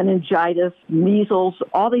 polio, meningitis, measles,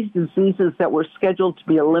 all these diseases that were scheduled to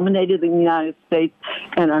be eliminated in the United States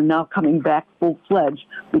and are now coming back full-fledged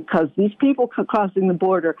because these people crossing the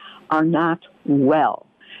border are not well.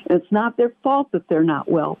 And it's not their fault that they're not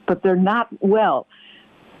well, but they're not well.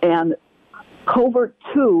 And Covert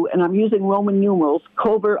 2, and I'm using Roman numerals,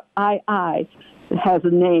 Covert II, has a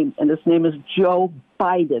name, and his name is Joe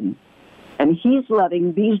Biden. And he's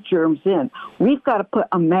letting these germs in. We've got to put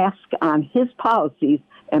a mask on his policies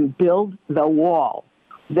and build the wall.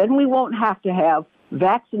 Then we won't have to have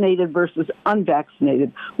vaccinated versus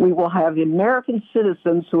unvaccinated. We will have American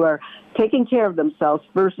citizens who are taking care of themselves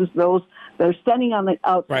versus those that are standing on the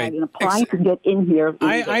outside and applying to get in here.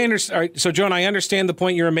 I understand. All right. So, Joan, I understand the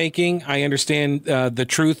point you're making. I understand the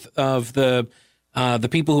truth of the The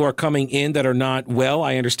people who are coming in that are not well,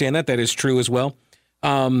 I understand that. That is true as well.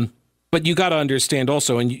 But you got to understand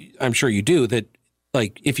also, and I'm sure you do, that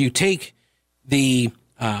like if you take the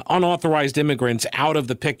unauthorized immigrants out of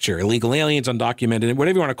the picture, illegal aliens, undocumented,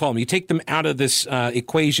 whatever you want to call them, you take them out of this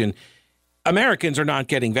equation, Americans are not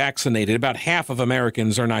getting vaccinated. About half of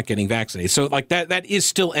Americans are not getting vaccinated. So like that is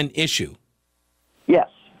still an issue. Yes.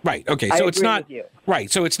 Right. Okay. So it's not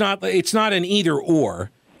right. So it's not an either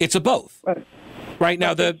or. It's a both. Right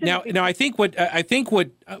now, I think what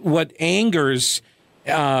angers,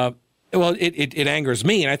 it angers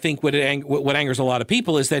me, and I think what angers a lot of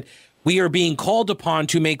people is that we are being called upon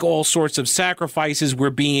to make all sorts of sacrifices. We're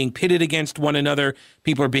being pitted against one another.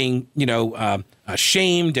 People are being,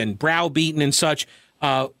 shamed and browbeaten and such.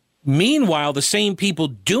 Meanwhile, the same people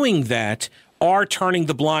doing that are turning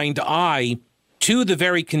the blind eye to the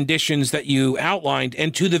very conditions that you outlined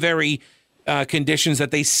and to the very conditions that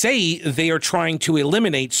they say they are trying to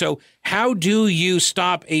eliminate. So how do you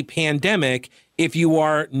stop a pandemic if you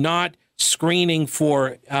are not screening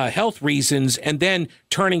for health reasons and then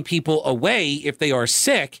turning people away if they are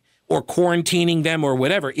sick or quarantining them or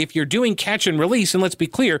whatever? If you're doing catch and release, and let's be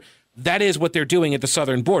clear, that is what they're doing at the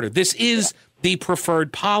southern border. This is the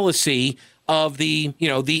preferred policy of the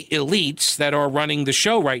elites that are running the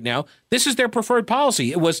show right now. This is their preferred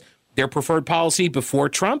policy. It was their preferred policy before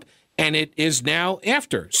Trump, and it is now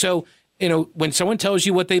after. So, when someone tells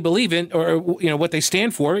you what they believe in or, what they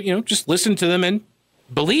stand for, just listen to them and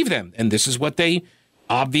believe them. And this is what they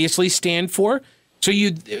obviously stand for. So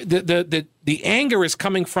the anger is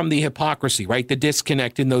coming from the hypocrisy, right? The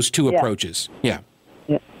disconnect in those two approaches. Yeah.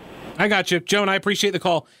 I got you, Joan. I appreciate the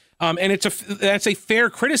call. And that's a fair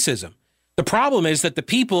criticism. The problem is that the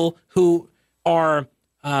people who are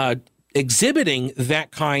exhibiting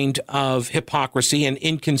that kind of hypocrisy and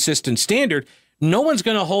inconsistent standard, no one's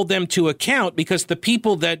going to hold them to account because the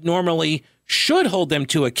people that normally should hold them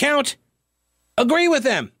to account agree with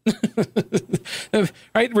them.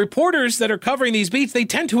 Right? Reporters that are covering these beats, they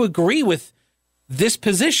tend to agree with this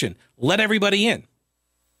position. Let everybody in.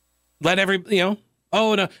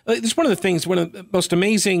 Oh, no. It's one of the most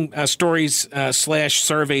amazing stories /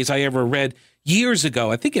 surveys I ever read years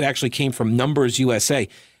ago. I think it actually came from Numbers USA,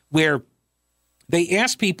 where they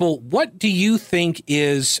asked people, what do you think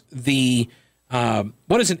is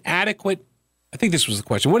what is an adequate, I think this was the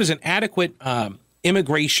question, what is an adequate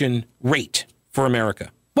immigration rate for America?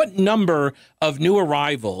 What number of new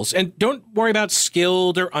arrivals, and don't worry about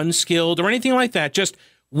skilled or unskilled or anything like that, just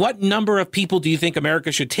what number of people do you think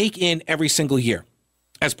America should take in every single year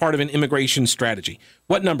as part of an immigration strategy?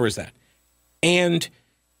 What number is that? And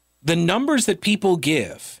the numbers that people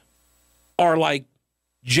give are like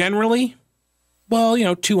generally,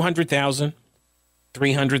 200,000,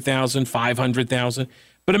 300,000, 500,000.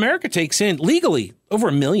 But America takes in legally over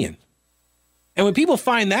 1 million. And when people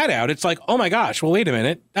find that out, it's like, oh my gosh, well, wait a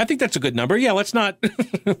minute. I think that's a good number. Yeah, let's not,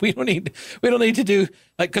 we don't need to do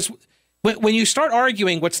because when you start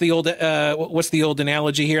arguing, what's the old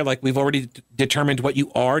analogy here? Like we've already determined what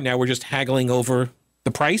you are. Now we're just haggling over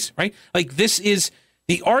the price, right? Like this is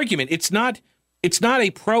the argument. It's not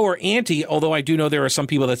a pro or anti, although I do know there are some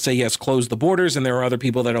people that say, yes, close the borders. And there are other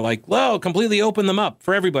people that are like, well, completely open them up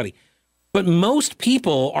for everybody. But most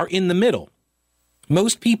people are in the middle.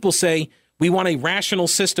 Most people say, we want a rational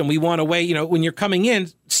system. We want a way, when you're coming in,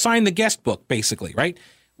 sign the guest book, basically, right?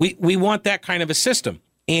 We want that kind of a system.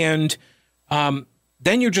 And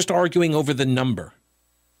then you're just arguing over the number.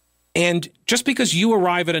 And just because you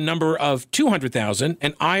arrive at a number of 200,000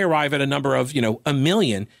 and I arrive at a number of, 1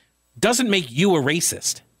 million, doesn't make you a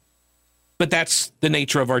racist. But that's the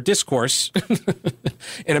nature of our discourse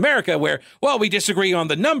in America where, well, we disagree on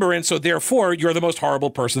the number, and so therefore you're the most horrible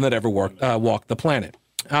person that ever walked the planet.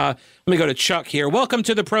 Let me go to Chuck here. Welcome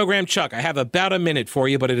to the program, Chuck. I have about a minute for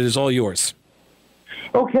you, but it is all yours.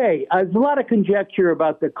 Okay, there's a lot of conjecture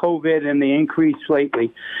about the COVID and the increase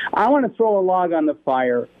lately. I want to throw a log on the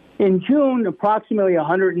fire. In June, approximately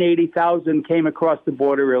 180,000 came across the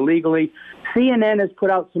border illegally. CNN has put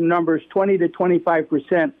out some numbers, 20 to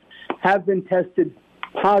 25% have been tested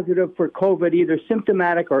positive for COVID, either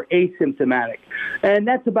symptomatic or asymptomatic. And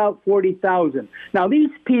that's about 40,000. Now, these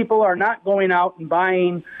people are not going out and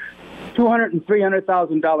buying $200,000 and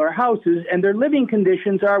 $300,000 houses, and their living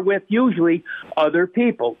conditions are with usually other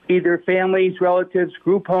people, either families, relatives,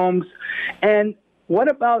 group homes. And what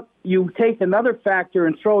about you take another factor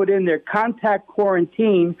and throw it in there, contact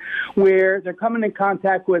quarantine, where they're coming in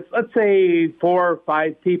contact with, let's say, 4 or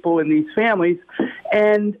 5 people in these families,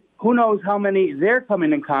 and who knows how many they're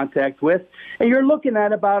coming in contact with. And you're looking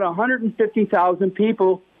at about 150,000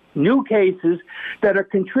 people, new cases, that are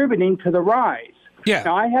contributing to the rise. Yeah.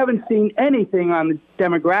 Now, I haven't seen anything on the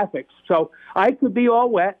demographics, so I could be all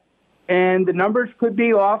wet, and the numbers could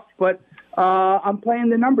be off, but I'm playing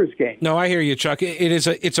the numbers game. No, I hear you, Chuck.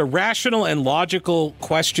 It's a rational and logical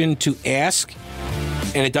question to ask,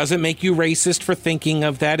 and it doesn't make you racist for thinking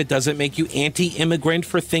of that. It doesn't make you anti-immigrant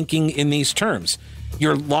for thinking in these terms.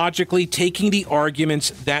 You're logically taking the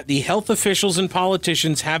arguments that the health officials and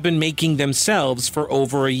politicians have been making themselves for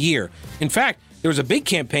over a year. In fact, there was a big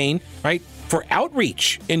campaign, right, for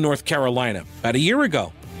outreach in North Carolina about a year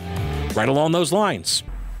ago, right along those lines.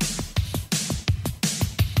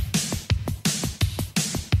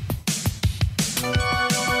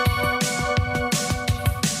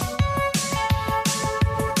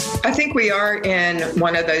 I think we are in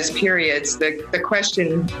one of those periods. The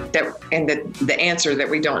question that and the answer that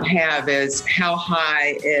we don't have is how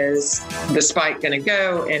high is the spike going to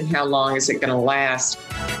go and how long is it going to last?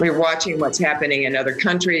 We're watching what's happening in other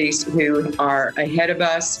countries who are ahead of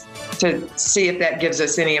us to see if that gives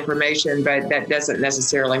us any information, but that doesn't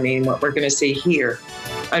necessarily mean what we're going to see here.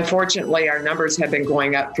 Unfortunately, our numbers have been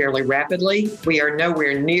going up fairly rapidly. We are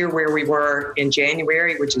nowhere near where we were in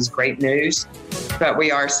January, which is great news, but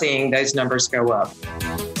we are seeing those numbers go up.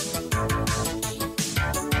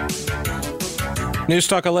 News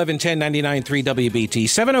Talk 1110 99.3 WBT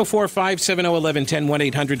 704-570-1110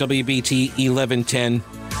 1-800 WBT 1110.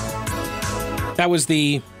 That was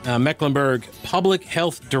the Mecklenburg Public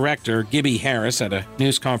Health Director, Gibby Harris, at a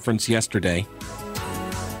news conference yesterday.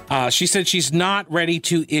 She said she's not ready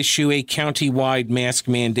to issue a countywide mask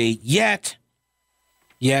mandate yet.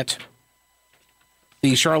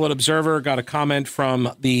 The Charlotte Observer got a comment from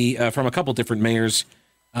a couple different mayors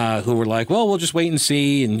who were like, well, we'll just wait and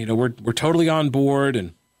see, and we're totally on board.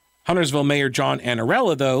 And Huntersville Mayor John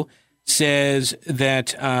Annarella, though, says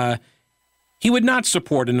that he would not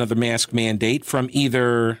support another mask mandate from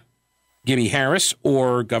either Gibby Harris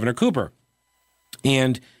or Governor Cooper.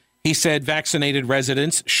 And he said vaccinated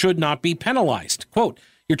residents should not be penalized. Quote,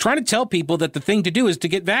 you're trying to tell people that the thing to do is to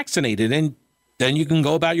get vaccinated, and then you can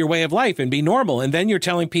go about your way of life and be normal. And then you're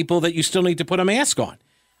telling people that you still need to put a mask on.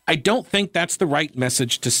 I don't think that's the right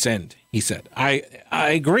message to send, he said. I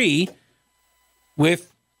agree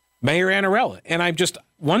with Mayor Annarella, and I'm just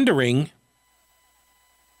wondering,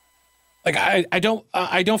 like, I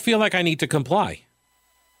don't feel like I need to comply.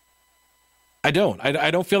 I don't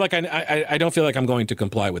feel like I don't feel like I'm going to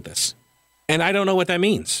comply with this. And I don't know what that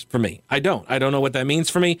means for me. I don't know what that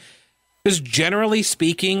means for me. Because generally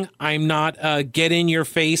speaking, I'm not a get in your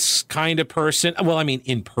face kind of person. Well, I mean,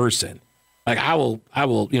 in person. Like I will,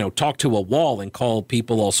 talk to a wall and call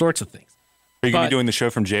people all sorts of things. Are you going to be doing the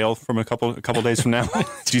show from jail from a couple days from now?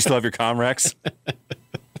 Do you still have your Comrex?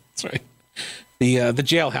 That's right. The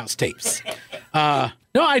jailhouse tapes.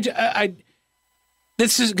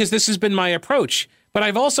 This has been my approach, but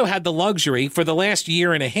I've also had the luxury for the last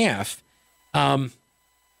year and a half. I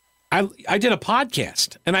did a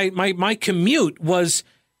podcast, and my commute was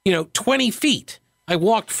 20 feet. I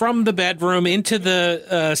walked from the bedroom into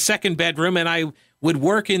the second bedroom, and I would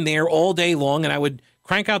work in there all day long, and I would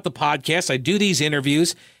crank out the podcast. I'd do these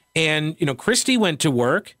interviews, and Christy went to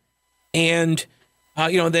work, and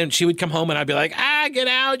then she would come home, and I'd be like, get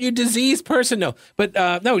out, you diseased person. No, but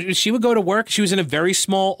no, she would go to work. She was in a very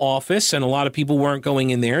small office, and a lot of people weren't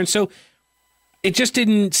going in there, and so it just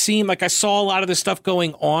didn't seem like I saw a lot of this stuff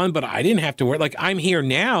going on, but I didn't have to worry. Like, I'm here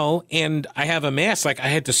now, and I have a mask. Like, I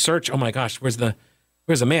had to search, oh my gosh, where's the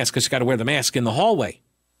mask? Because you got to wear the mask in the hallway.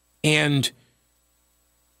 And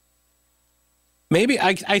maybe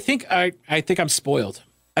I think I'm spoiled.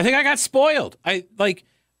 I think I got spoiled. I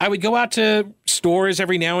would go out to stores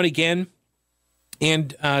every now and again,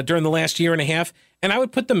 and during the last year and a half, and I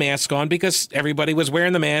would put the mask on because everybody was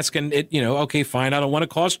wearing the mask, and okay, fine, I don't want to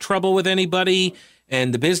cause trouble with anybody,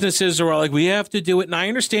 and the businesses are all like, we have to do it, and I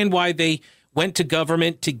understand why they went to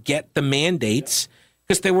government to get the mandates,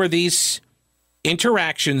 because there were these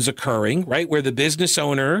interactions occurring, right, where the business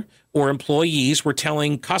owner or employees were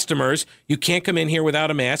telling customers, you can't come in here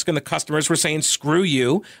without a mask, and the customers were saying, screw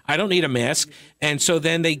you, I don't need a mask, and so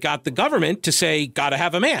then they got the government to say, gotta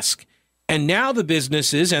have a mask. And now the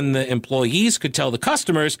businesses and the employees could tell the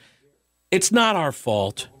customers, it's not our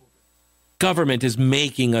fault. Government is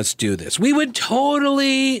making us do this. We would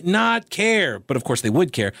totally not care. But of course they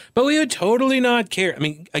would care. But we would totally not care. I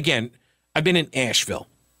mean, again, I've been in Asheville,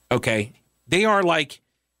 okay? They are like,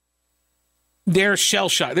 they're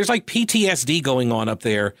shell-shocked. There's like PTSD going on up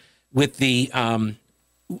there with the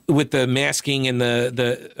masking and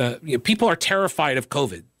the people are terrified of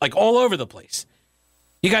COVID, like all over the place.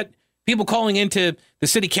 You got people calling into the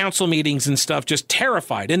city council meetings and stuff, just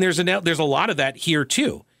terrified. And there's a lot of that here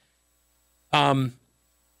too. And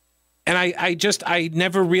I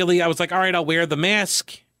never really, I was like, all right, I'll wear the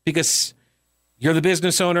mask because you're the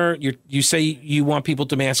business owner. You say you want people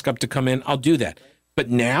to mask up to come in. I'll do that. But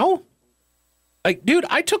now, like, dude,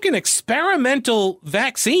 I took an experimental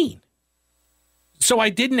vaccine, so I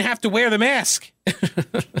didn't have to wear the mask.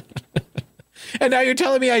 And now you're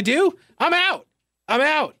telling me I do? I'm out.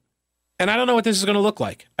 And I don't know what this is going to look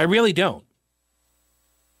like. I really don't.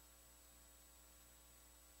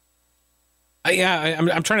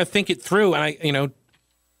 I'm trying to think it through, and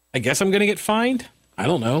I guess I'm going to get fined. I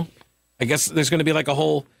don't know. I guess there's going to be like a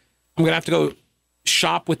whole. I'm going to have to go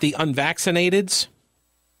shop with the unvaccinateds,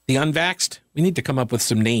 the unvaxxed. We need to come up with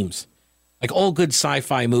some names, like all good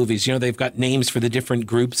sci-fi movies. They've got names for the different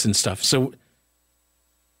groups and stuff. So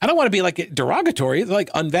I don't want to be like derogatory,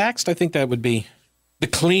 like unvaxxed. I think that would be the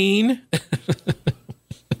clean.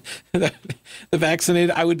 The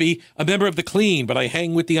vaccinated. I would be a member of the clean, but I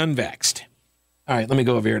hang with the unvaxxed. All right, let me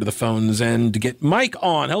go over here to the phones and get Mike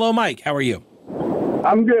on. Hello, Mike. How are you?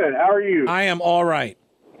 I'm good. How are you? I am all right.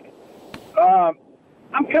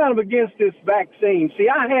 I'm kind of against this vaccine. See,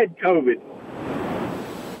 I had COVID,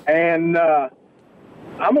 and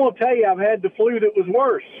I'm going to tell you, I've had the flu that was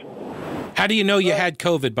worse. How do you know you had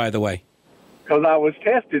COVID, by the way? Because I was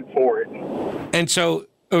tested for it. And so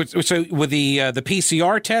with the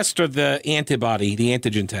PCR test or the antibody, the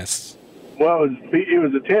antigen tests? Well, it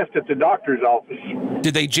was a test at the doctor's office.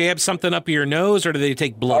 Did they jab something up your nose, or did they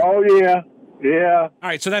take blood? Oh, yeah. Yeah. All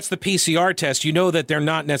right, so that's the PCR test. You know that they're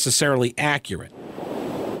not necessarily accurate.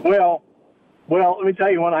 Well, let me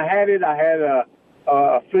tell you, when I had it, I had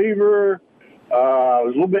a fever, I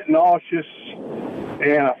was a little bit nauseous,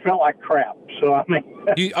 and I felt like crap. So, I mean...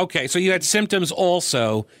 Okay, so you had symptoms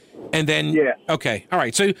also, and then... Yeah. Okay, all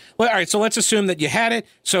right. So let's assume that you had it.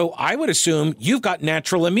 So I would assume you've got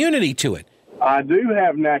natural immunity to it. I do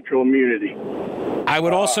have natural immunity. I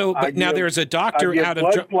would also... but now there's a doctor out of...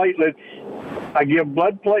 I give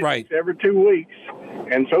blood platelets every 2 weeks,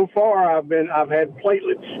 and so far I've had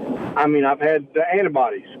platelets. I mean, I've had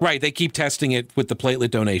antibodies. Right, they keep testing it with the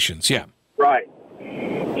platelet donations, yeah. Right.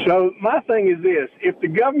 So my thing is this: if the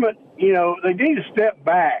government, they need to step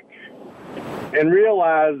back and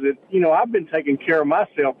realize that, I've been taking care of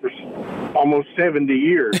myself for almost 70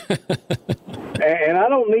 years, and I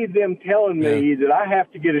don't need them telling me that I have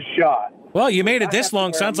to get a shot. Well, you made it this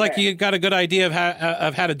long. Sounds like you got a good idea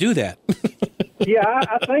of how to do that. Yeah,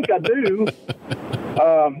 I think I do,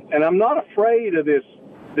 and I'm not afraid of this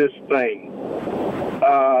thing,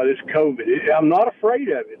 this COVID. I'm not afraid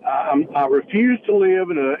of it. I refuse to live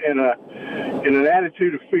in an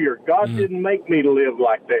attitude of fear. God didn't make me to live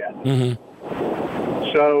like that.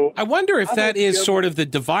 Mm-hmm. So I wonder if that is sort of the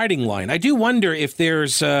dividing line. I do wonder if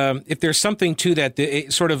there's something to that,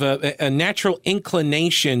 sort of a natural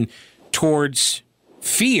inclination towards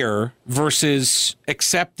fear versus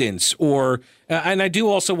acceptance, or and I do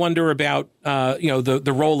also wonder about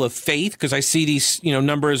the role of faith, because I see these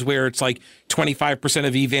numbers where it's like 25%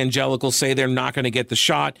 of evangelicals say they're not going to get the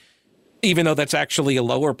shot, even though that's actually a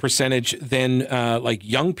lower percentage than like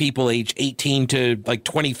young people age 18 to like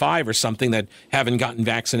 25 or something that haven't gotten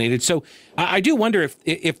vaccinated. So I do wonder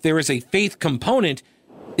if there is a faith component.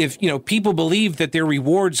 If people believe that their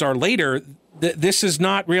rewards are later, this is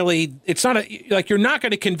not really, it's not like you're not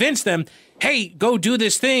going to convince them, hey, go do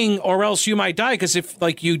this thing or else you might die. Because if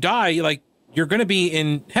like you die, like you're going to be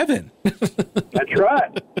in heaven. That's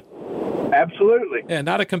right. Absolutely. Yeah,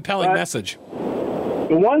 not a compelling message.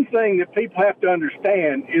 The one thing that people have to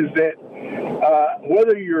understand is that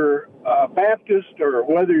whether you're Baptist or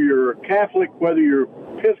whether you're Catholic, whether you're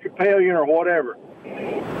Episcopalian or whatever,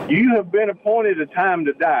 you have been appointed a time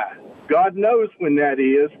to die. God knows when that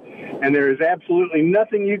is, and there is absolutely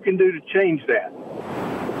nothing you can do to change that.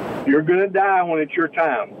 You're going to die when it's your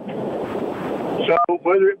time. So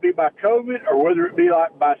whether it be by COVID or whether it be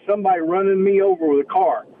like by somebody running me over with a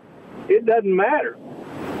car, it doesn't matter.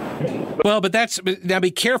 Well, but now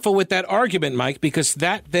be careful with that argument, Mike, because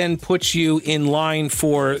that then puts you in line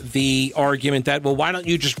for the argument that, well, why don't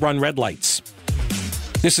you just run red lights?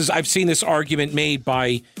 I've seen this argument made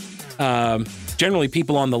by generally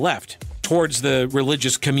people on the left towards the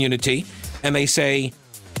religious community, and they say,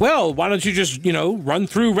 well, why don't you just, run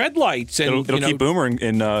through red lights? And it'll keep Boomer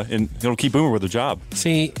it'll keep Boomer with a job.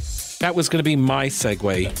 See, that was going to be my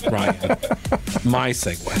segue, Ryan. My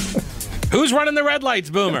segue. Who's running the red lights,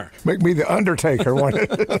 Boomer? Make me the Undertaker, like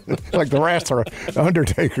the wrestler, the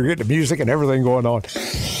Undertaker, get the music and everything going on.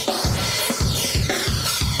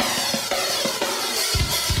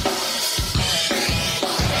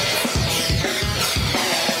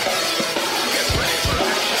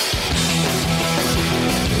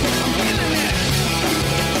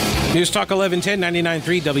 News Talk 1110,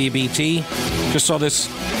 99.3 WBT. Just saw this.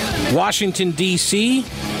 Washington, D.C.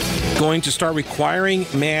 going to start requiring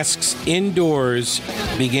masks indoors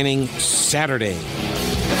beginning Saturday.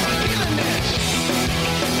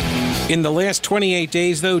 In the last 28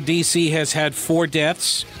 days, though, D.C. has had 4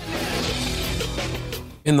 deaths.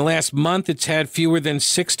 In the last month, it's had fewer than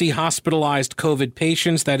 60 hospitalized COVID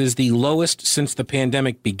patients. That is the lowest since the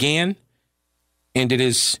pandemic began. And it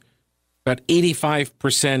is about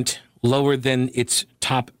 85% lower than its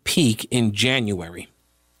top peak in January.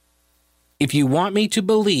 If you want me to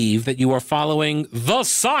believe that you are following the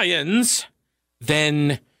science,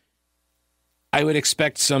 then I would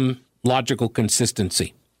expect some logical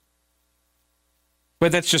consistency.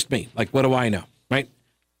 But that's just me. Like, what do I know, right?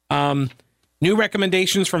 New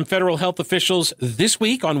recommendations from federal health officials this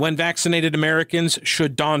week on when vaccinated Americans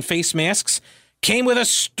should don face masks came with a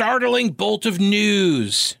startling bolt of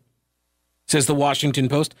news, says the Washington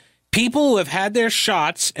Post. People who have had their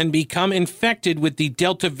shots and become infected with the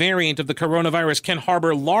Delta variant of the coronavirus can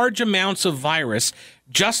harbor large amounts of virus,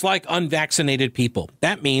 just like unvaccinated people.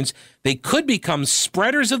 That means they could become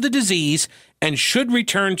spreaders of the disease and should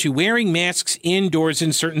return to wearing masks indoors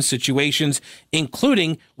in certain situations,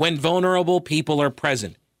 including when vulnerable people are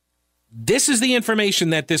present. This is the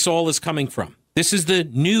information that this all is coming from. This is the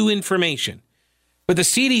new information. But the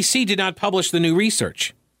CDC did not publish the new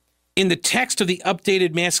research. In the text of the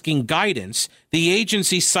updated masking guidance, the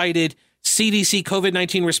agency cited CDC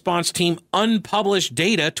COVID-19 response team unpublished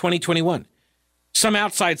data 2021. Some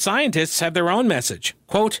outside scientists have their own message.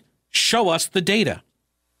 Quote, show us the data.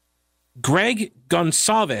 Greg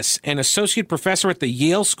Gonsalves, an associate professor at the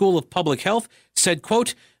Yale School of Public Health, said,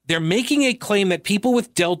 quote, they're making a claim that people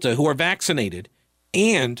with Delta who are vaccinated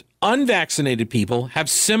and unvaccinated people have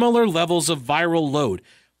similar levels of viral load,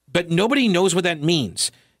 but nobody knows what that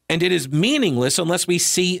means. And it is meaningless unless we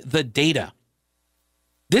see the data.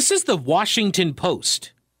 This is the Washington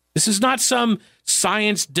Post. This is not some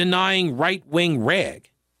science-denying right-wing rag.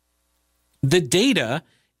 The data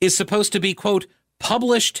is supposed to be, quote,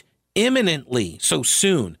 published imminently, so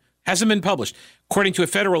soon. Hasn't been published, according to a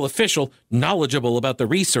federal official knowledgeable about the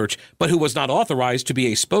research, but who was not authorized to be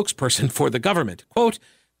a spokesperson for the government. Quote,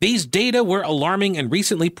 these data were alarming and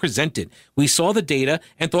recently presented. We saw the data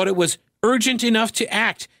and thought it was urgent enough to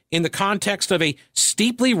act in the context of a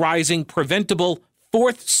steeply rising, preventable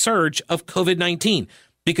fourth surge of COVID-19.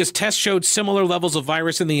 Because tests showed similar levels of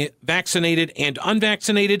virus in the vaccinated and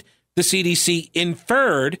unvaccinated, the CDC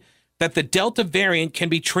inferred that the Delta variant can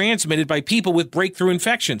be transmitted by people with breakthrough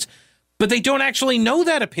infections. But they don't actually know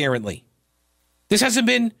that, apparently. This hasn't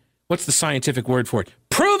been, what's the scientific word for it?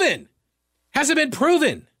 Proven! Hasn't been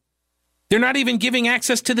proven. They're not even giving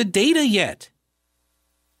access to the data yet.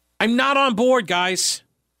 I'm not on board, guys.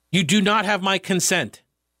 You do not have my consent.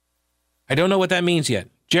 I don't know what that means yet.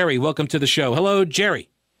 Jerry, welcome to the show. Hello, Jerry.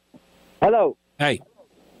 Hello. Hey.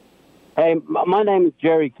 Hey, my name is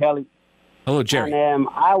Jerry Kelly. Hello, Jerry. And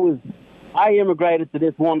I immigrated to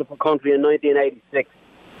this wonderful country in 1986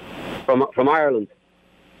 from Ireland.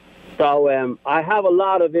 So I have a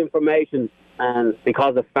lot of information, and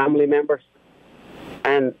because of family members.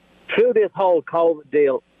 And through this whole COVID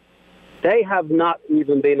deal, they have not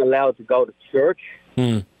even been allowed to go to church,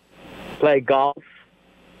 play golf.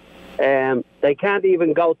 They can't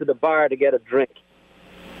even go to the bar to get a drink.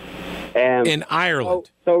 In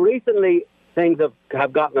Ireland. So recently, things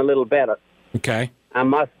have gotten a little better. Okay. And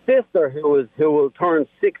my sister, who will turn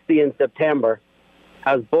 60 in September,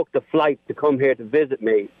 has booked a flight to come here to visit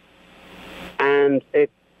me. And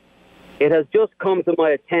it has just come to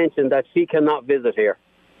my attention that she cannot visit here,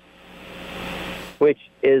 which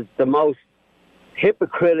is the most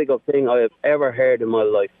hypocritical thing I have ever heard in my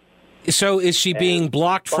life. So is she being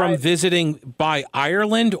blocked from visiting by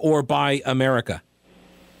Ireland or by America?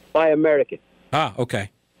 By America. Ah, okay.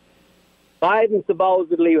 Biden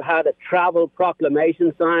supposedly had a travel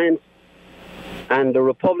proclamation signed, and the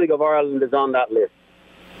Republic of Ireland is on that list.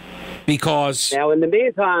 Because? Now, in the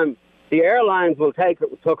meantime, the airlines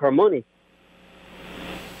took her money,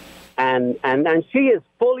 and she is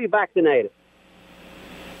fully vaccinated.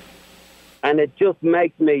 And it just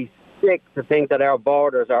makes me sick to think that our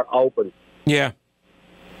borders are open. Yeah.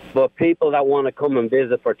 But people that want to come and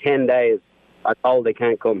visit for 10 days are told they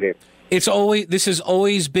can't come here. This has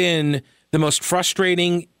always been the most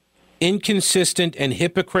frustrating, inconsistent, and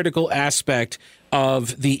hypocritical aspect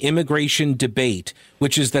of the immigration debate,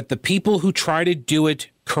 which is that the people who try to do it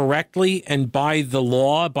correctly and by the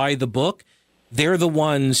law, by the book, they're the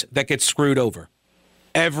ones that get screwed over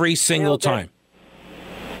every single time.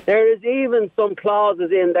 There is even some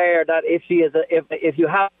clauses in there that if you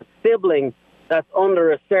have a sibling that's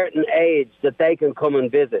under a certain age that they can come and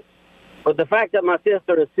visit. But the fact that my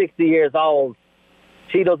sister is 60 years old,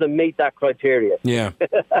 she doesn't meet that criteria. Yeah.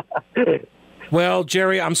 Well,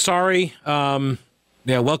 Jerry, I'm sorry.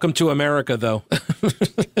 Welcome to America, though.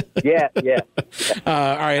 Yeah.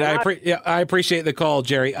 All right, I appreciate the call,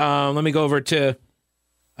 Jerry. Let me go over to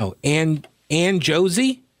Ann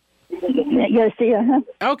Josie. Yes,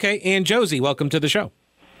 Okay, Ann Josie, welcome to the show.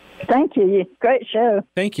 Thank you. Great show.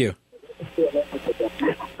 Thank you.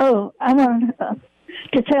 Oh, I want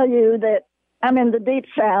to tell you that I'm in the Deep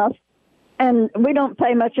South, and we don't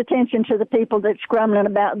pay much attention to the people that's grumbling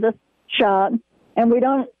about the shot, and we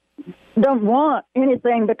don't want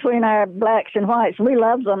anything between our blacks and whites. We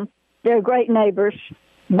love them. They're great neighbors.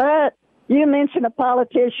 But you mention a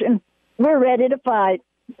politician, we're ready to fight,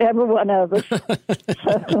 every one of us.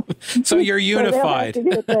 So you're unified. So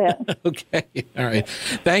they'll have to get that. Okay. All right.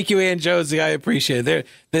 Thank you, Ann Josie. I appreciate it.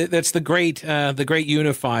 That's the great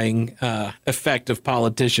unifying effect of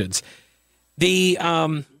politicians. The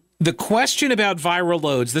question about viral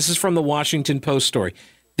loads, this is from the Washington Post story.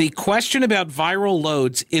 The question about viral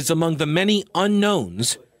loads is among the many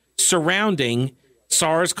unknowns surrounding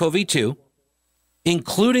SARS-CoV-2,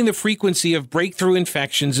 including the frequency of breakthrough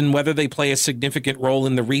infections and whether they play a significant role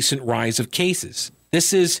in the recent rise of cases.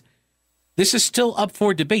 This is still up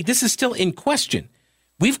for debate. This is still in question.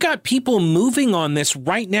 We've got people moving on this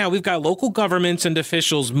right now. We've got local governments and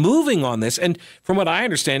officials moving on this. And from what I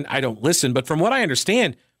understand, I don't listen, but from what I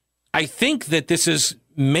understand, I think that this is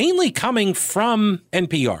mainly coming from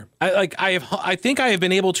NPR. I think I have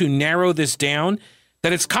been able to narrow this down,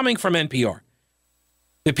 that it's coming from NPR.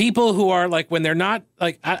 The people who are like, when they're not,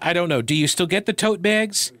 like, I don't know, do you still get the tote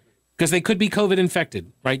bags? Because they could be COVID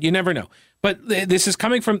infected, right? You never know. But this is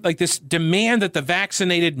coming from like this demand that the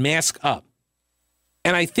vaccinated mask up.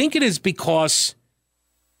 And I think it is because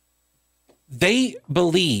they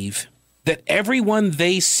believe that everyone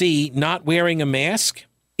they see not wearing a mask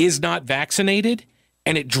is not vaccinated,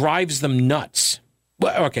 and it drives them nuts.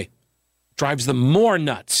 Well, okay, drives them more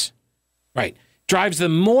nuts, right? Drives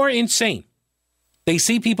them more insane. They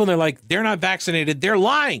see people and they're like, they're not vaccinated. They're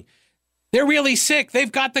lying. They're really sick.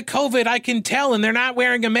 They've got the COVID. I can tell, and they're not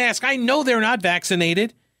wearing a mask. I know they're not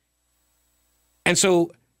vaccinated. And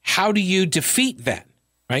so how do you defeat that,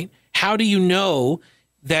 right? How do you know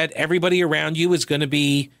that everybody around you is going to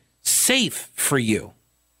be safe for you?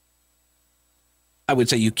 I would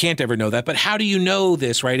say you can't ever know that, but how do you know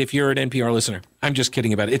this, right, if you're an NPR listener? I'm just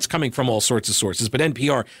kidding about it. It's coming from all sorts of sources, but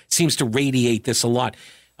NPR seems to radiate this a lot.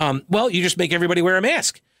 Well, you just make everybody wear a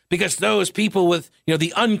mask because those people with,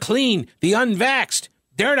 the unclean, the unvaxxed,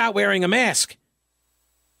 they're not wearing a mask.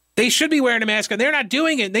 They should be wearing a mask, and they're not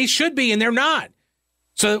doing it. They should be, and they're not.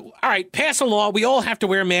 So, all right, pass a law. We all have to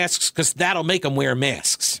wear masks because that'll make them wear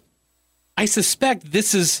masks. I suspect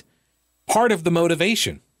this is part of the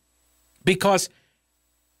motivation because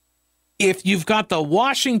if you've got the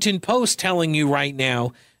Washington Post telling you right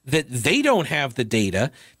now that they don't have the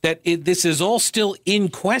data, that this is all still in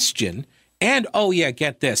question, and, oh yeah,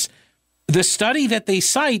 get this, the study that they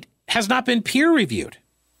cite has not been peer-reviewed,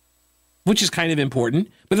 which is kind of important.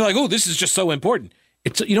 But they're like, oh, this is just so important.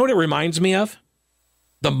 You know what it reminds me of?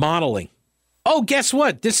 The modeling. Oh, guess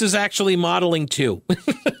what? This is actually modeling too.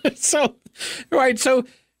 So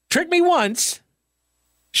trick me once,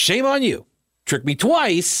 shame on you. Trick me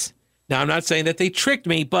twice. Now, I'm not saying that they tricked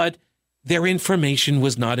me, but their information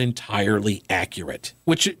was not entirely accurate,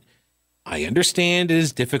 which I understand it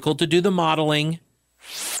is difficult to do the modeling.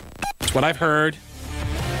 That's what I've heard.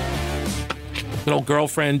 An old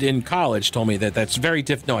girlfriend in college told me that that's very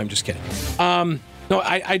difficult. No, I'm just kidding. No,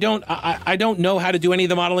 I don't know how to do any of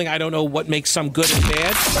the modeling. I don't know what makes some good and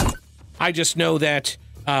bad. I just know that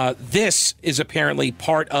this is apparently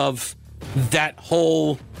part of that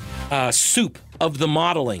whole soup of the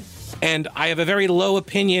modeling. And I have a very low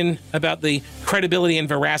opinion about the credibility and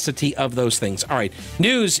veracity of those things. All right,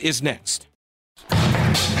 news is next.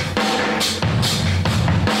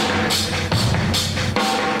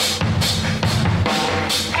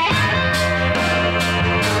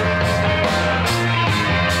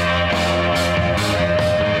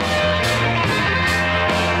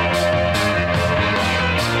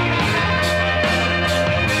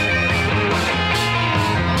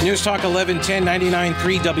 News Talk 1110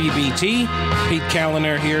 99.3 WBT. Pete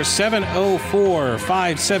Kaliner here.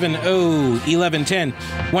 704-570-1110.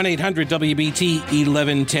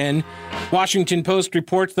 1-800-WBT-1110. Washington Post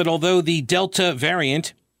reports that although the Delta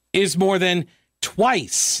variant is more than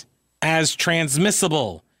twice as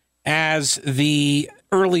transmissible as the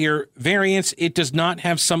earlier variants, it does not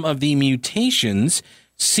have some of the mutations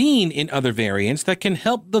seen in other variants that can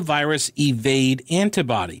help the virus evade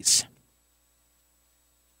antibodies.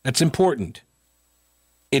 That's important.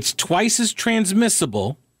 It's twice as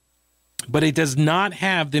transmissible, but it does not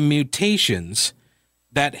have the mutations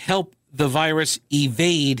that help the virus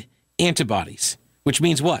evade antibodies, which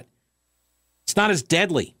means what? It's not as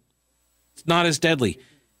deadly. It's not as deadly.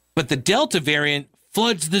 But the Delta variant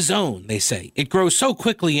floods the zone, they say. It grows so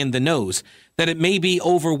quickly in the nose that it may be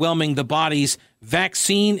overwhelming the body's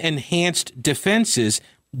vaccine-enhanced defenses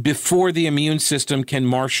before the immune system can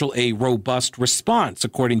marshal a robust response,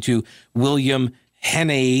 according to William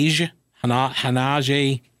Hanage, I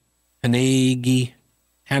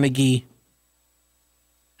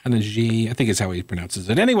think is how he pronounces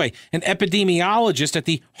it. Anyway, an epidemiologist at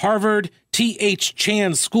the Harvard T.H.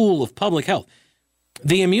 Chan School of Public Health.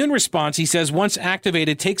 The immune response, he says, once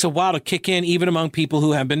activated, takes a while to kick in, even among people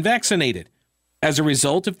who have been vaccinated. As a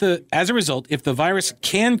result, if the virus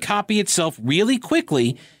can copy itself really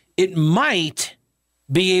quickly, it might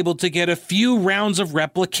be able to get a few rounds of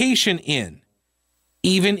replication in,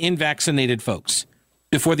 even in vaccinated folks,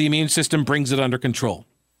 before the immune system brings it under control.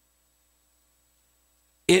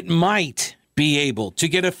 It might be able to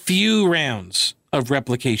get a few rounds of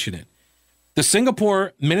replication in. The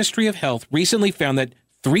Singapore Ministry of Health recently found that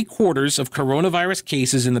 3/4 of coronavirus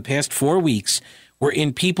cases in the past 4 weeks were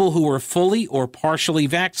in people who were fully or partially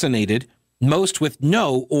vaccinated, most with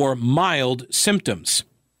no or mild symptoms.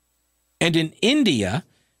 And in India,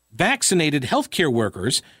 vaccinated healthcare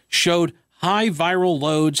workers showed high viral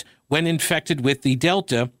loads when infected with the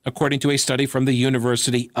Delta, according to a study from the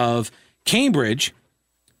University of Cambridge.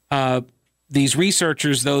 These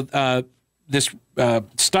researchers, though, this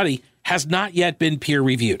study has not yet been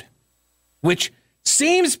peer-reviewed, which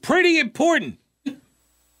seems pretty important.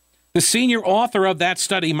 The senior author of that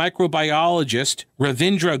study, microbiologist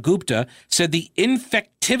Ravindra Gupta, said the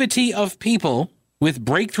infectivity of people with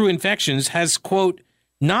breakthrough infections has, quote,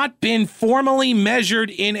 not been formally measured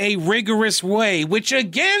in a rigorous way, which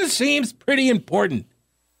again seems pretty important.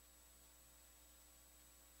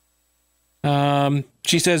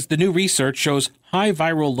 She says the new research shows high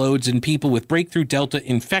viral loads in people with breakthrough Delta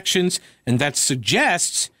infections, and that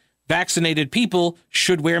suggests vaccinated people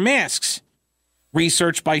should wear masks.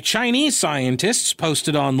 Research by Chinese scientists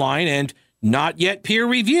posted online and not yet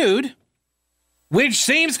peer-reviewed, which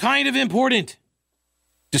seems kind of important,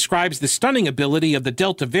 describes the stunning ability of the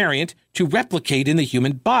Delta variant to replicate in the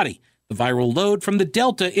human body. The viral load from the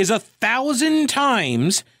Delta is 1,000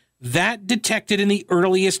 times that detected in the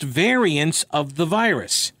earliest variants of the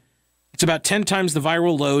virus. It's about 10 times the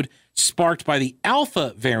viral load sparked by the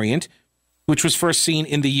Alpha variant, which was first seen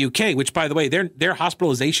in the UK, which, by the way, their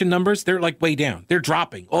hospitalization numbers, they're like way down. They're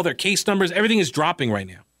dropping. All their case numbers, everything is dropping right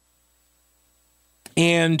now.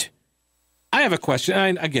 And I have a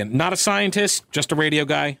question. Again, not a scientist, just a radio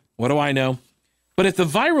guy. What do I know? But if the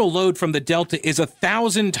viral load from the Delta is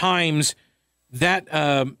 1,000 times that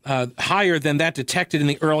higher than that detected in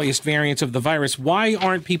the earliest variants of the virus, why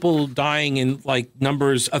aren't people dying in like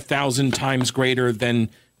numbers 1,000 times greater than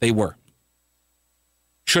they were?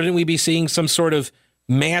 Shouldn't we be seeing some sort of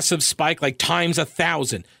massive spike, like times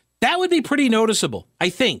 1,000? That would be pretty noticeable, I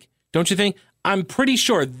think. Don't you think? I'm pretty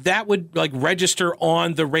sure that would like register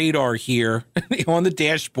on the radar here, on the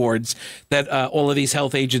dashboards that all of these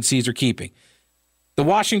health agencies are keeping. The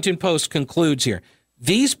Washington Post concludes here.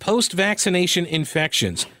 These post-vaccination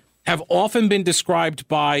infections have often been described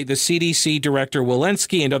by the CDC Director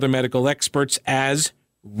Walensky and other medical experts as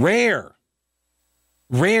rare.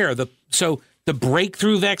 Rare. So the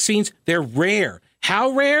breakthrough vaccines, they're rare. How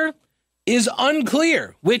rare is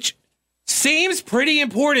unclear, which seems pretty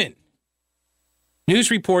important. News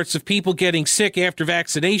reports of people getting sick after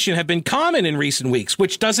vaccination have been common in recent weeks,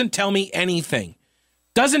 which doesn't tell me anything.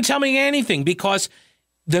 Doesn't tell me anything because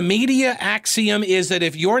the media axiom is that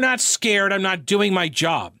if you're not scared, I'm not doing my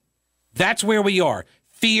job. That's where we are.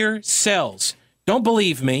 Fear sells. Don't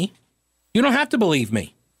believe me. You don't have to believe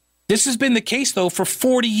me. This has been the case, though, for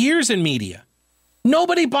 40 years in media.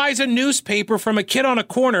 Nobody buys a newspaper from a kid on a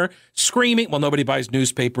corner screaming. Well, nobody buys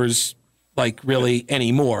newspapers like really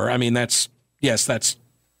anymore. I mean, that's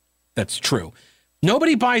true.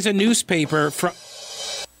 Nobody buys a newspaper from.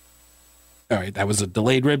 All right, that was a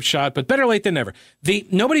delayed rib shot, but better late than never.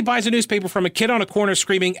 Nobody buys a newspaper from a kid on a corner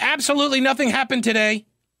screaming, absolutely nothing happened today.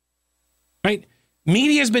 Right?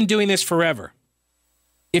 Media's been doing this forever.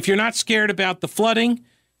 If you're not scared about the flooding,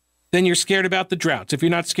 then you're scared about the droughts. If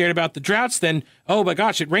you're not scared about the droughts, then, oh my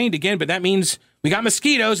gosh, it rained again, but that means we got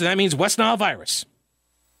mosquitoes, and that means West Nile virus.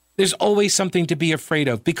 There's always something to be afraid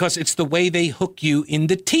of because it's the way they hook you in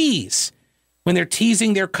the tease. when they're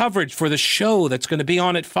teasing their coverage for the show that's going to be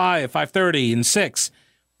on at 5, 5:30, and 6.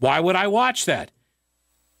 Why would I watch that?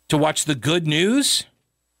 To watch the good news?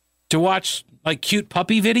 To watch, like, cute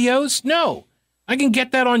puppy videos? No. I can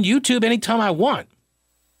get that on YouTube anytime I want.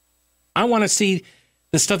 I want to see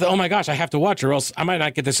the stuff that, oh my gosh, I have to watch or else I might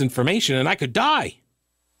not get this information and I could die.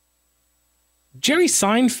 Jerry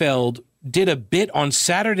Seinfeld did a bit on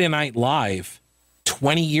Saturday Night Live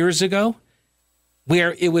 20 years ago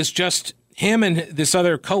where it was just him and this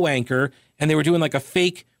other co-anchor, and they were doing like a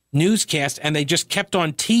fake newscast, and they just kept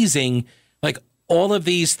on teasing like all of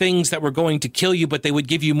these things that were going to kill you, but they would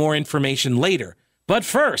give you more information later. But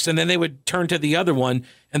first, and then they would turn to the other one,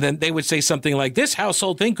 and then they would say something like, this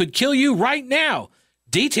household thing could kill you right now.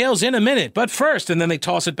 Details in a minute, but first, and then they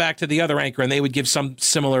toss it back to the other anchor, and they would give some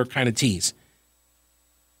similar kind of tease.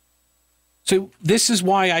 So this is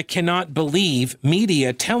why I cannot believe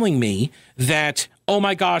media telling me that, oh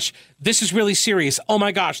my gosh, this is really serious. Oh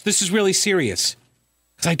my gosh, this is really serious.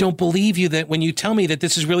 Because I don't believe you that when you tell me that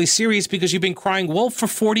this is really serious because you've been crying wolf for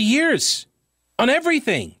 40 years on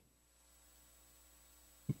everything.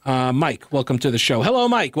 Mike, welcome to the show. Hello,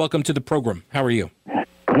 Mike. Welcome to the program. How are you?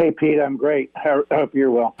 Hey, Pete. I'm great. I hope you're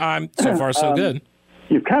well. I'm so far so good.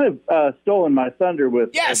 You've kind of stolen my thunder with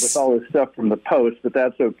all this stuff from the Post, but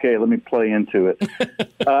that's okay. Let me play into it.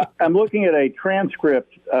 I'm looking at a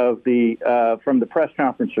transcript of from the press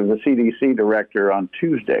conference of the CDC director on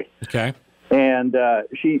Tuesday. Okay. And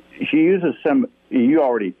she uses some, you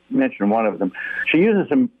already mentioned one of them, she uses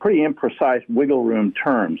some pretty imprecise wiggle room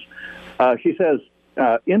terms. She says,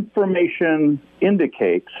 information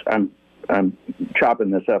indicates, I'm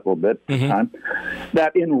chopping this up a little bit this time,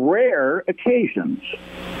 that in rare occasions,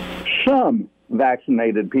 some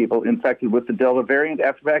vaccinated people infected with the Delta variant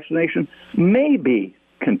after vaccination may be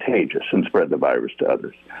contagious and spread the virus to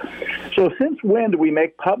others. So since when do we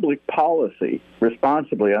make public policy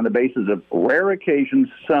responsibly on the basis of rare occasions,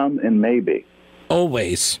 some, and maybe?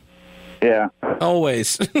 Always. Yeah.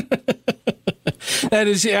 Always. That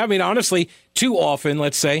is, I mean, honestly, too often,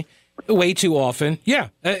 let's say, way too often. Yeah.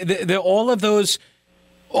 All of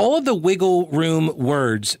the wiggle room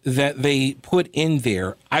words that they put in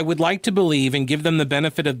there, I would like to believe and give them the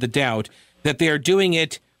benefit of the doubt that they are doing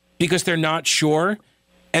it because they're not sure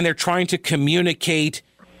and they're trying to communicate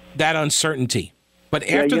that uncertainty. But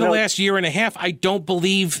after the last year and a half, I don't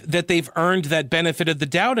believe that they've earned that benefit of the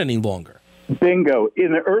doubt any longer. Bingo.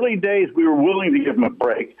 In the early days, we were willing to give them a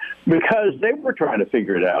break because they were trying to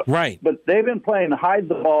figure it out. Right. But they've been playing hide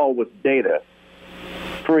the ball with data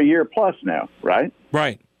for a year plus now, right?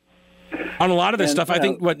 Right. On a lot of this stuff, I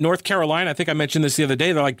think, North Carolina, I think I mentioned this the other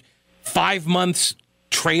day, they're like 5 months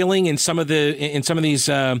trailing in some of these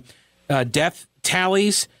death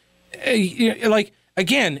tallies. Like,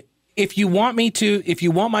 again, if you want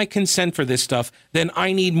my consent for this stuff, then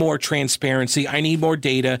I need more transparency. I need more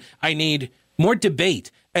data. I need more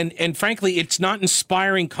debate. And frankly, it's not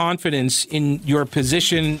inspiring confidence in your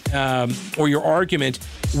position or your argument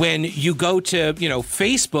when you go to,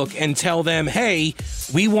 Facebook and tell them, hey,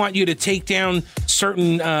 we want you to take down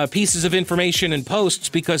certain pieces of information and posts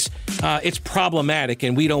because it's problematic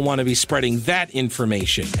and we don't want to be spreading that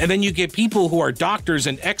information. And then you get people who are doctors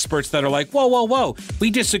and experts that are like, whoa, we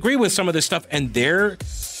disagree with some of this stuff, and their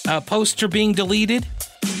posts are being deleted.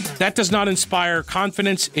 That does not inspire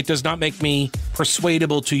confidence. It does not make me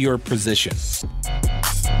persuadable to your position.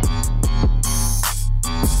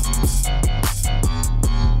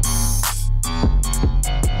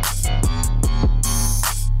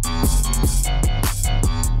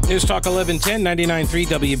 News Talk 1110, 99.3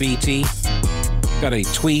 WBT. Got a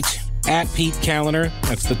tweet at Pete Kaliner.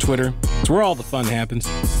 That's the Twitter. It's where all the fun happens.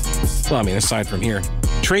 Well, I mean, aside from here.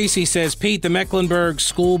 Tracy says, Pete, the Mecklenburg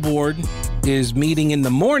School Board is meeting in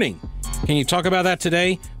the morning. Can you talk about that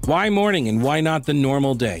today? Why morning and why not the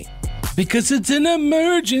normal day? Because it's an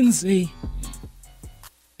emergency.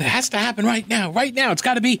 It has to happen right now. Right now. It's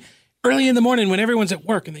got to be early in the morning when everyone's at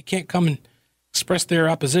work and they can't come and express their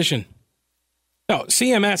opposition. No,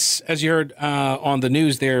 CMS, as you heard on the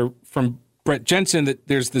news there from Brett Jensen, that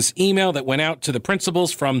there's this email that went out to the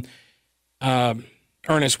principals from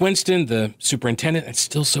Ernest Winston, the superintendent. It's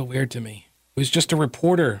still so weird to me. He was just a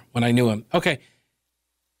reporter when I knew him. Okay.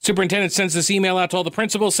 Superintendent sends this email out to all the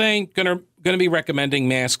principals saying, going to be recommending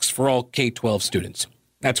masks for all K-12 students.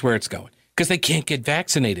 That's where it's going. Because they can't get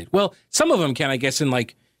vaccinated. Well, some of them can, I guess, in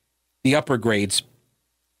like the upper grades.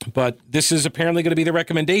 But this is apparently going to be the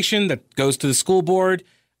recommendation that goes to the school board.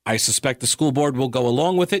 I suspect the school board will go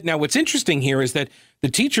along with it. Now, what's interesting here is that the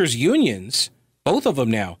teachers' unions, both of them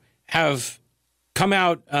now, have come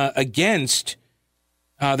out against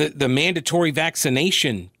the mandatory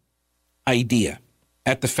vaccination idea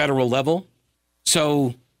at the federal level.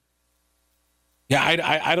 So, yeah,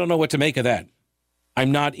 I don't know what to make of that.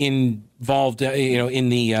 I'm not involved, in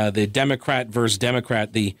the Democrat versus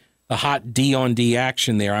Democrat, the hot D on D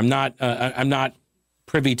action there. I'm not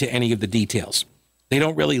privy to any of the details. They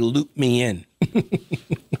don't really loop me in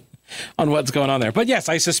on what's going on there. But yes,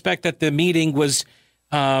 I suspect that the meeting was.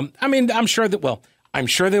 I'm sure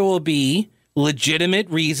there will be legitimate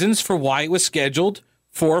reasons for why it was scheduled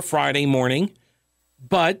for Friday morning.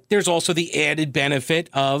 But there's also the added benefit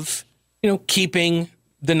of, keeping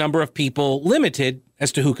the number of people limited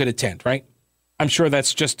as to who could attend, right? I'm sure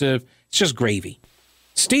that's it's just gravy.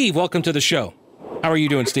 Steve, welcome to the show. How are you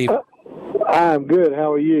doing, Steve? I'm good.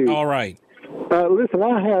 How are you? All right. Listen,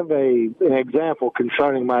 I have an example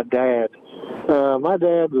concerning my dad. My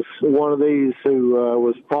dad was one of these who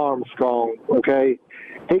was farm strong, okay?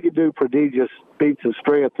 He could do prodigious feats of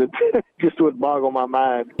strength that just would boggle my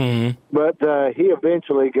mind. Mm-hmm. But he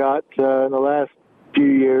eventually got, in the last few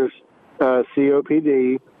years,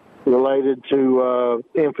 COPD related to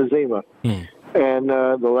emphysema. Mm. And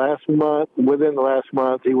within the last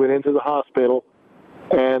month, he went into the hospital,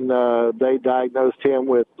 and they diagnosed him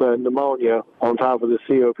with pneumonia on top of the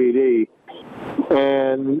COPD.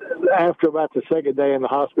 And after about the second day in the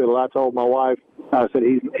hospital, I told my wife, I said,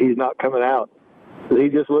 he's not coming out. He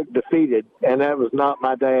just looked defeated, and that was not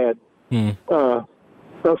my dad. Mm.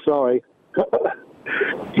 I'm sorry.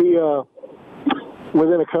 He,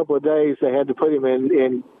 within a couple of days, they had to put him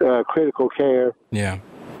in critical care. Yeah.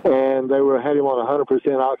 And they had him on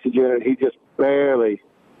 100% oxygen, and he just barely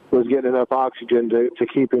was getting enough oxygen to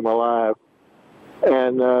keep him alive.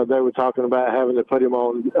 And they were talking about having to put him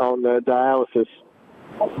on dialysis.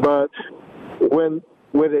 But when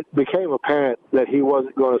it became apparent that he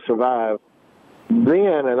wasn't going to survive,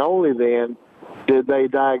 then and only then did they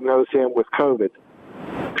diagnose him with COVID.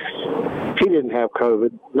 He didn't have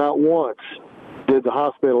COVID. Not once did the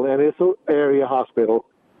hospital, and it's an area hospital,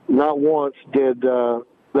 not once did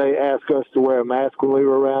they ask us to wear a mask when we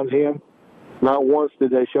were around him. Not once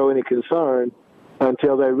did they show any concern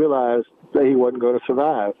until they realized that he wasn't going to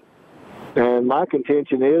survive. And my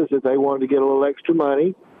contention is that they wanted to get a little extra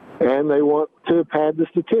money, and they want to pad the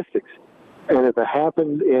statistics. And if it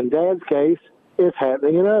happened in Dad's case, it's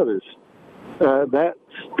happening in others.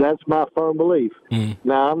 That's my firm belief. Mm-hmm.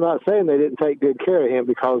 Now, I'm not saying they didn't take good care of him,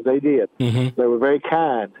 because they did. Mm-hmm. They were very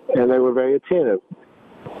kind, and they were very attentive.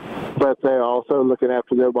 But they're also looking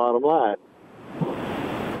after their bottom line.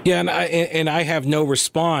 Yeah, and I have no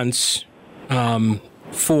response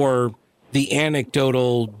for the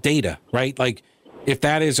anecdotal data, right? Like, if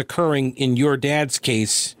that is occurring in your dad's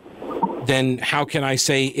case, then how can I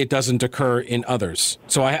say it doesn't occur in others?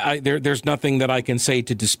 So there's nothing that I can say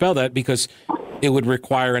to dispel that, because it would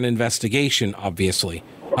require an investigation, obviously.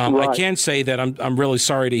 Right. I can say that I'm really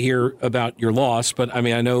sorry to hear about your loss, but I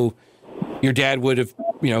mean, I know your dad would have,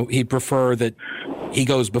 he'd prefer that he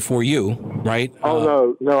goes before you, right?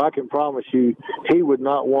 Oh, no, I can promise you he would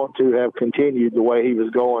not want to have continued the way he was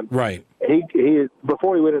going. Right. He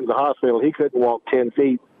before he went into the hospital, he couldn't walk 10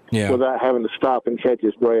 feet without having to stop and catch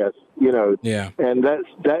his breath, Yeah. And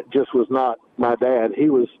that just was not my dad. He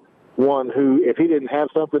was one who, if he didn't have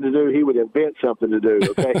something to do, he would invent something to do,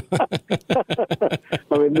 okay?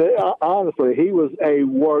 I mean, honestly, he was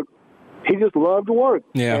he just loved to work.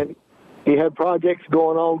 Yeah. And he had projects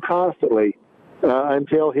going on constantly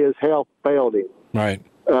until his health failed him. Right.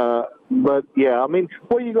 But, yeah, I mean,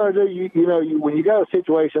 what are you going to do? When you got a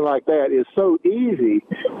situation like that, it's so easy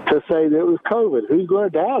to say that it was COVID. Who's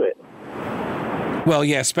going to doubt it? Well,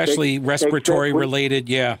 yeah, especially respiratory related.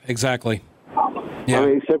 Yeah, exactly. Yeah. I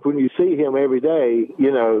mean, except when you see him every day,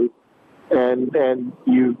 and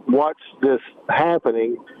you watch this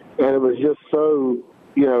happening, and it was just so,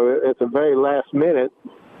 at the very last minute,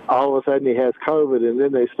 all of a sudden he has COVID, and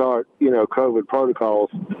then they start, COVID protocols.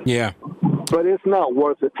 Yeah. But it's not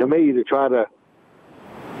worth it to me to try to,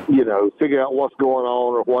 figure out what's going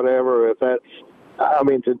on or whatever. If that's,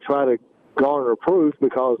 to try to garner proof,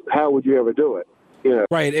 because how would you ever do it?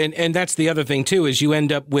 Right, and that's the other thing too, is you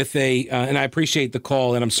end up with and I appreciate the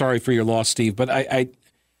call, and I'm sorry for your loss, Steve, but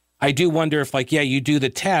I do wonder if, you do the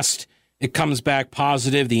test, it comes back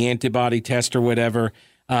positive, the antibody test or whatever,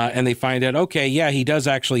 and they find out, okay, yeah, he does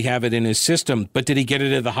actually have it in his system, but did he get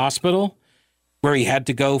it at the hospital where he had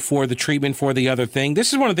to go for the treatment for the other thing?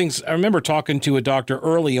 This is one of the things, I remember talking to a doctor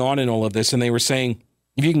early on in all of this, and they were saying,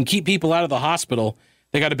 if you can keep people out of the hospital,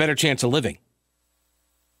 they got a better chance of living.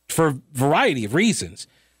 For a variety of reasons.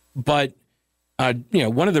 But,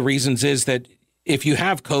 one of the reasons is that if you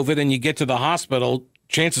have COVID and you get to the hospital,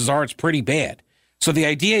 chances are it's pretty bad. So the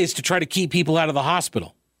idea is to try to keep people out of the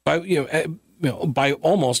hospital. by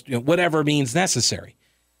almost whatever means necessary.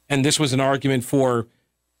 And this was an argument for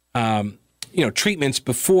treatments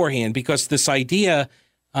beforehand, because this idea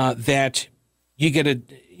that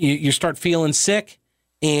you start feeling sick,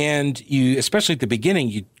 and you, especially at the beginning,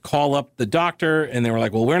 you call up the doctor and they were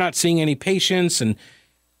like, well, we're not seeing any patients, and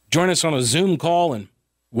join us on a Zoom call. And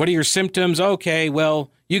what are your symptoms? Okay,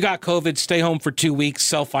 well, you got COVID, stay home for 2 weeks,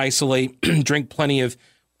 self-isolate, drink plenty of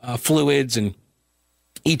fluids and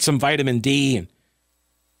eat some vitamin D. And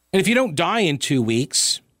if you don't die in 2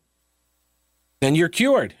 weeks, then you're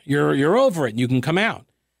cured. You're over it. You can come out.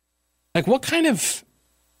 What kind of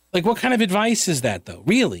advice is that, though?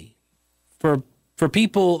 Really, for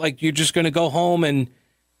people, you're just going to go home and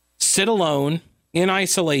sit alone in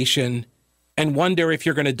isolation and wonder if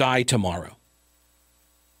you're going to die tomorrow.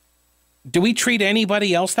 Do we treat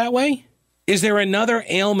anybody else that way? Is there another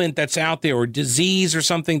ailment that's out there, or disease or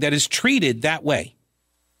something that is treated that way?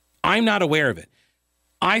 I'm not aware of it.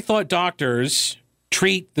 I thought doctors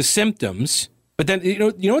treat the symptoms, but then, you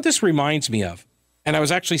know what this reminds me of? And I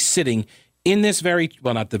was actually sitting in this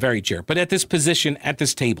not the very chair, but at this position at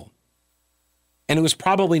this table. And it was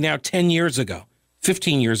probably now 10 years ago,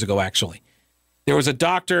 15 years ago, actually. There was a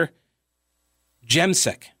doctor,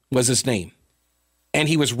 Jemsek was his name, and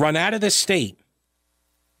he was run out of the state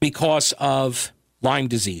because of Lyme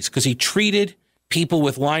disease, because he treated people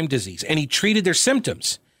with Lyme disease, and he treated their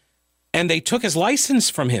symptoms. And they took his license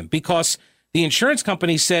from him because the insurance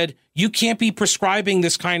company said, you can't be prescribing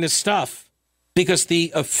this kind of stuff, because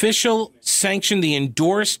the official sanction, the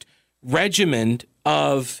endorsed regimen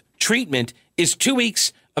of treatment is 2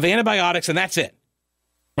 weeks of antibiotics, and that's it,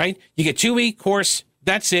 right? You get 2-week course,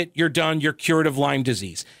 that's it, you're done, you're cured of Lyme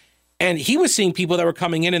disease. And he was seeing people that were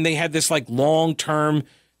coming in and they had this long-term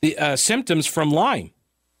symptoms from Lyme,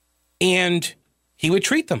 and he would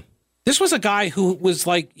treat them. This was a guy who was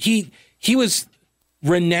he was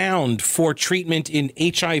renowned for treatment in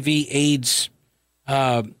HIV, AIDS,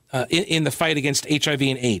 in the fight against HIV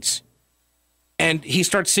and AIDS. And he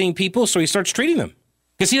starts seeing people, so he starts treating them.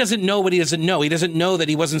 Because he doesn't know what he doesn't know. He doesn't know that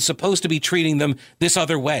he wasn't supposed to be treating them this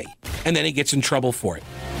other way. And then he gets in trouble for it.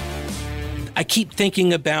 I keep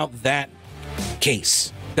thinking about that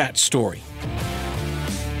case, that story.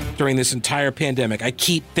 During this entire pandemic, I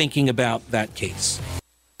keep thinking about that case.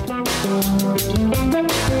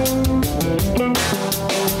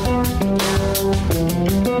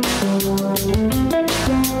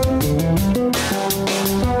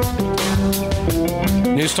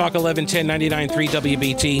 News Talk 1110 99.3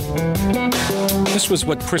 WBT. This was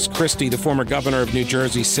what Chris Christie, the former governor of New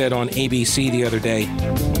Jersey, said on ABC the other day.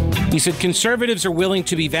 He said, conservatives are willing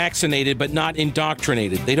to be vaccinated but not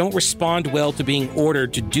indoctrinated. They don't respond well to being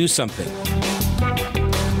ordered to do something.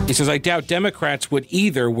 He says, I doubt Democrats would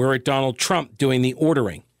either were it Donald Trump doing the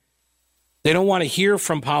ordering. They don't want to hear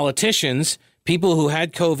from politicians. People who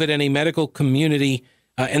had COVID and a medical community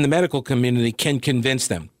and the medical community can convince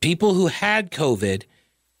them. People who had COVID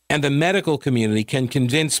and the medical community can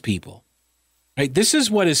convince people. Right? This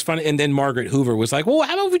is what is funny. And then Margaret Hoover was like, well,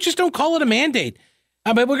 how about we just don't call it a mandate?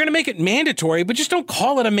 But we're going to make it mandatory, but just don't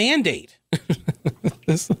call it a mandate.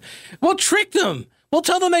 We'll trick them. We'll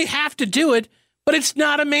tell them they have to do it, but it's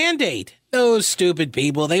not a mandate. Those stupid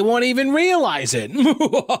people, they won't even realize it.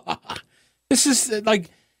 This is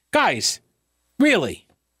guys, really,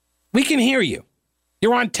 we can hear you.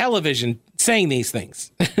 You're on television saying these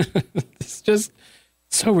things. It's just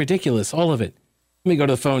so ridiculous, all of it. Let me go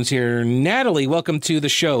to the phones here. Natalie, welcome to the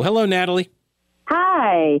show. Hello, Natalie.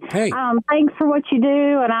 Hi. Hey. Thanks for what you do,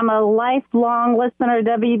 and I'm a lifelong listener to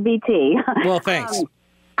WBT. Well, thanks.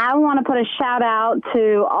 I want to put a shout out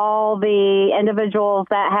to all the individuals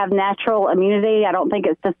that have natural immunity. I don't think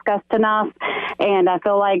it's discussed enough. And I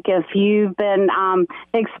feel like if you've been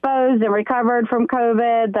exposed and recovered from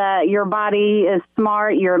COVID, that your body is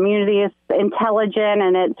smart, your immunity is intelligent,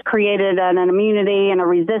 and it's created an immunity and a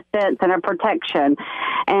resistance and a protection.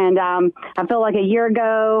 And I feel like a year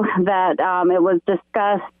ago that it was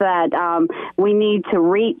discussed that we need to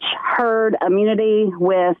reach herd immunity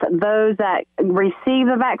with those that receive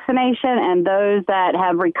the vaccination and those that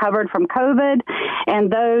have recovered from COVID, and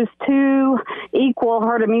those two equal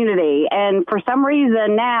herd immunity. And for some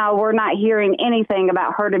reason now we're not hearing anything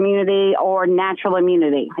about herd immunity or natural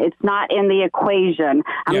immunity. It's not in the equation.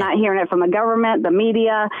 I'm not hearing it from the government, the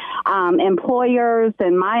media, employers,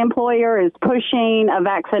 and my employer is pushing a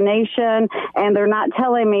vaccination, and they're not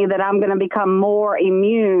telling me that I'm going to become more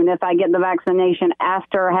immune if I get the vaccination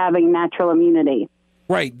after having natural immunity.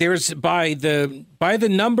 Right. There's by the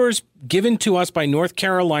numbers given to us by North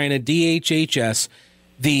Carolina DHHS,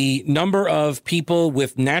 the number of people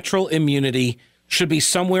with natural immunity should be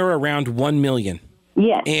somewhere around 1 million.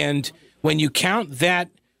 Yes. And when you count that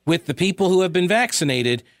with the people who have been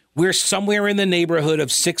vaccinated, we're somewhere in the neighborhood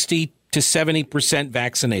of 60 to 70%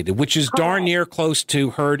 vaccinated, which is darn near close to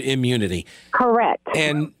herd immunity. Correct.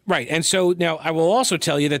 And right. And so now I will also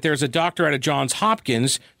tell you that there's a doctor out of Johns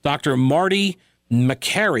Hopkins, Dr. Marty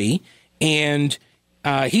McCary, and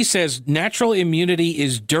he says natural immunity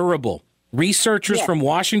is durable. Researchers from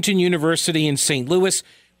Washington University in St. Louis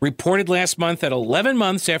reported last month that 11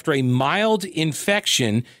 months after a mild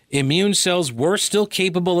infection, immune cells were still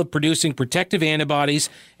capable of producing protective antibodies,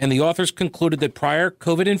 and the authors concluded that prior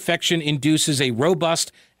COVID infection induces a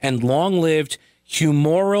robust and long-lived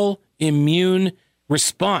humoral immune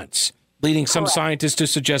response, leading some scientists to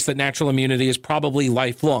suggest that natural immunity is probably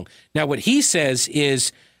lifelong. Now, what he says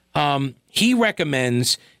is he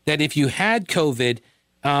recommends that if you had COVID,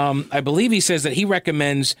 I believe he says that he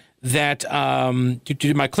recommends that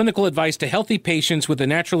to my clinical advice to healthy patients with a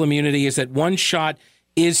natural immunity is that one shot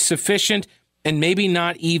is sufficient and maybe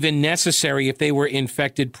not even necessary if they were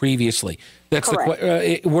infected previously. That's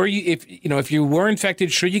the were you if you were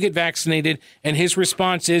infected, should you get vaccinated? And his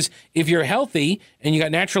response is, if you're healthy and you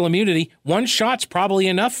got natural immunity, one shot's probably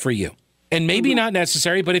enough for you. And maybe not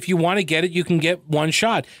necessary, but if you want to get it, you can get one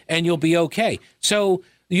shot and you'll be okay. So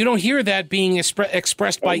you don't hear that being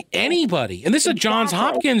expressed by anybody. And this is a Johns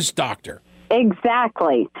Hopkins doctor.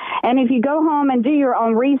 Exactly. And if you go home and do your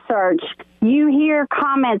own research, you hear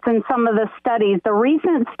comments in some of the studies, the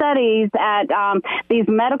recent studies at these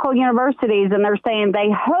medical universities, and they're saying they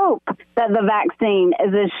hope that the vaccine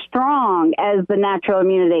is as strong as the natural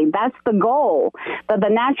immunity. That's the goal. But the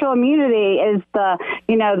natural immunity is the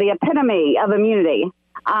epitome of immunity.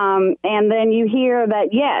 And then you hear that,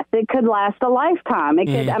 yes, it could last a lifetime. It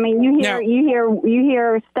could, you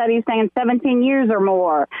hear studies saying 17 years or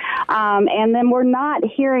more. And then we're not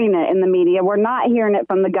hearing it in the media. We're not hearing it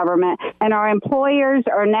from the government. And our employers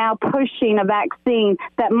are now pushing a vaccine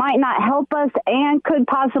that might not help us and could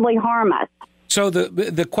possibly harm us. So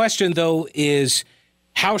the question, though, is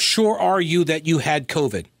how sure are you that you had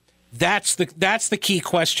COVID? That's the key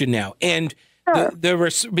question now. And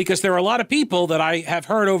because there are a lot of people that I have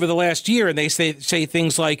heard over the last year, and they say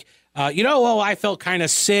things like, I felt kind of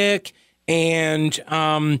sick, and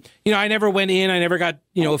I never went in, I never got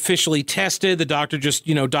officially tested. The doctor just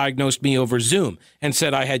diagnosed me over Zoom and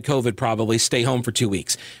said I had COVID. Probably stay home for 2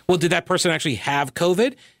 weeks. Well, did that person actually have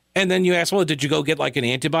COVID? And then you ask, well, did you go get like an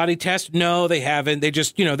antibody test? No, they haven't. They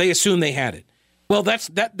just they assume they had it. Well,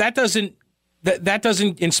 that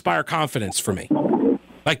doesn't inspire confidence for me.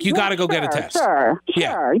 Like, you got to go get a test. Sure.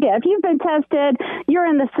 Yeah, if you've been tested, you're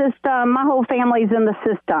in the system. My whole family's in the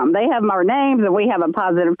system. They have our names, and we have a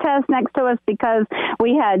positive test next to us because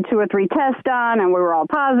we had 2 or 3 tests done, and we were all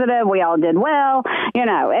positive. We all did well,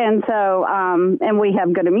 and so, and we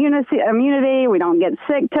have good immunity. We don't get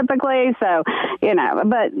sick typically. So,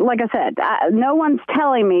 but like I said, no one's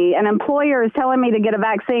telling me, an employer is telling me to get a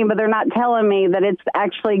vaccine, but they're not telling me that it's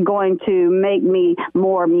actually going to make me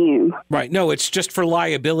more immune. Right. No, it's just for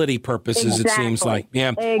liability purposes, It seems like.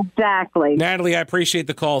 Yeah. Exactly. Natalie, I appreciate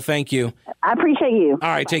the call. Thank you. I appreciate you. All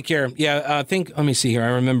right, take care. Yeah, let me see here. I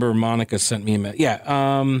remember Monica sent me a message.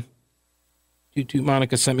 Yeah.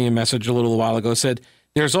 Monica sent me a message a little while ago. Said,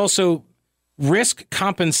 there's also risk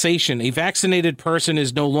compensation. A vaccinated person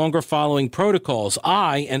is no longer following protocols.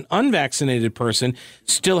 I, an unvaccinated person,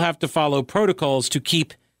 still have to follow protocols to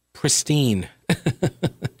keep pristine.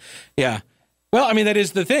 Yeah. Well, I mean, that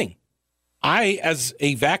is the thing. I, as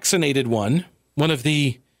a vaccinated one of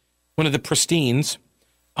the pristines,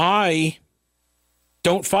 I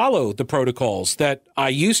don't follow the protocols that I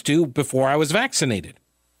used to before I was vaccinated.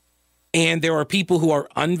 And there are people who are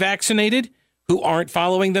unvaccinated who aren't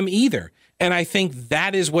following them either. And I think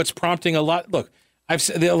that is what's prompting a lot. Look, I've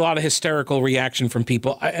said a lot of hysterical reaction from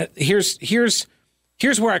people. Here's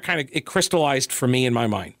where it crystallized for me in my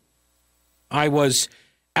mind. I was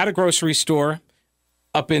at a grocery store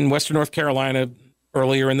up in Western North Carolina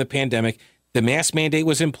earlier in the pandemic. The mask mandate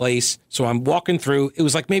was in place, so I'm walking through. It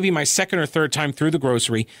was like maybe my second or third time through the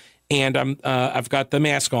grocery, and I've got the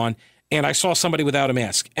mask on, and I saw somebody without a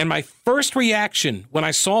mask. And my first reaction when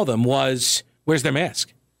I saw them was, where's their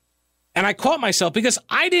mask? And I caught myself because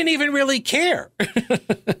I didn't even really care.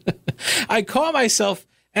 I caught myself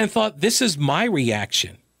and thought, this is my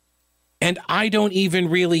reaction. And I don't even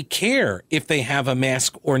really care if they have a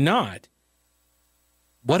mask or not.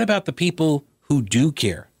 What about the people who do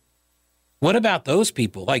care? What about those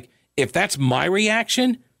people? Like, if that's my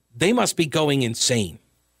reaction, they must be going insane.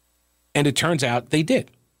 And it turns out they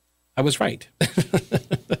did. I was right.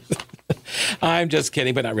 I'm just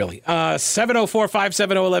kidding, but not really.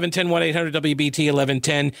 704-570-1110,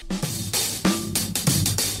 1-800-WBT-1110.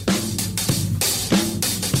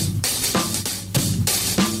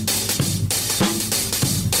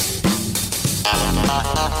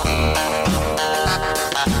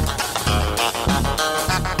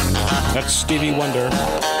 That's Stevie Wonder.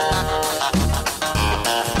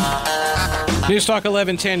 News Talk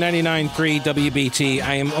 1110 99.3 WBT.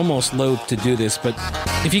 I am almost loath to do this, but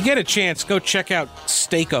if you get a chance, go check out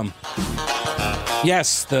Steak-'em.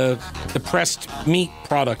 Yes, the pressed meat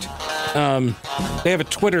product. They have a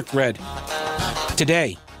Twitter thread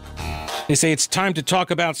today. They say it's time to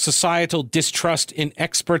talk about societal distrust in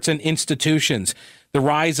experts and institutions, the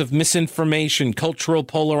rise of misinformation, cultural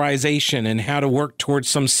polarization, and how to work towards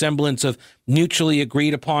some semblance of mutually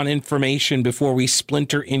agreed upon information before we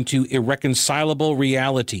splinter into irreconcilable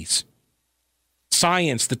realities.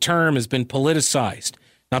 Science, the term, has been politicized,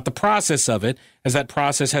 not the process of it, as that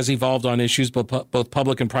process has evolved on issues, but both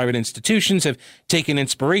public and private institutions have taken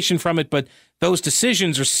inspiration from it, but those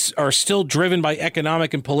decisions are still driven by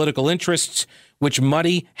economic and political interests, which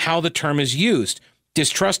muddy how the term is used.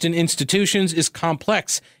 Distrust in institutions is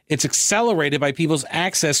complex. It's accelerated by people's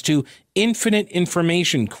access to infinite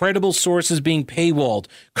information, credible sources being paywalled,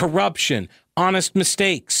 corruption, honest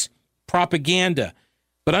mistakes, propaganda.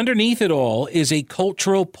 But underneath it all is a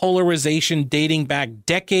cultural polarization dating back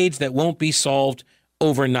decades that won't be solved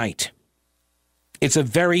overnight. It's a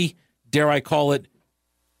very, dare I call it,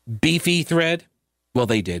 beefy thread. Well,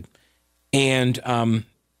 they did. And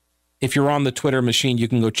if you're on the Twitter machine, you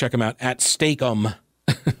can go check them out at Steak-'em.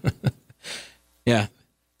 Yeah.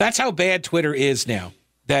 That's how bad Twitter is now,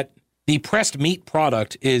 that the pressed meat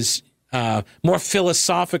product is more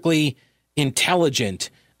philosophically intelligent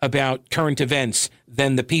about current events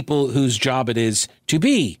than the people whose job it is to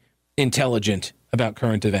be intelligent about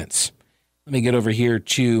current events. Let me get over here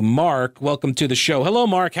to Mark. Welcome to the show. Hello,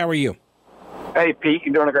 Mark. How are you? Hey, Pete.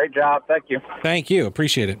 You're doing a great job. Thank you. Thank you.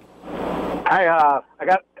 Appreciate it. I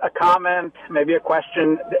got a comment, maybe a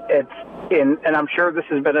question. And I'm sure this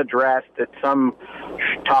has been addressed at some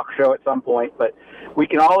talk show at some point, but we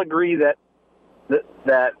can all agree that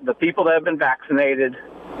the people that have been vaccinated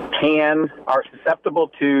are susceptible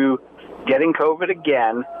to getting COVID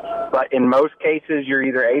again, but in most cases you're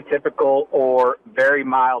either atypical or very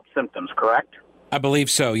mild symptoms, correct? I believe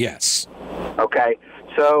so, yes. Okay,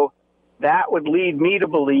 so that would lead me to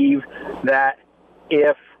believe that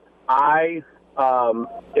if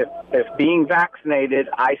being vaccinated,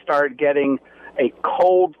 I started getting a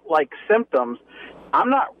cold-like symptoms,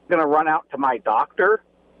 I'm not going to run out to my doctor,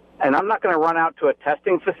 and I'm not going to run out to a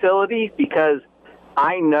testing facility, because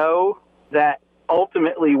I know that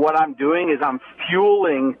ultimately what I'm doing is I'm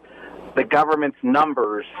fueling the government's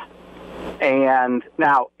numbers. And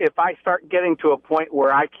now, if I start getting to a point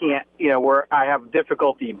where I can't, where I have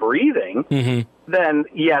difficulty breathing, then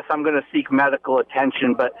yes, I'm going to seek medical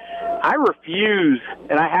attention. But I refuse.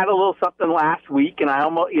 And I had a little something last week, and I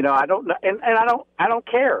almost, I don't know, and I don't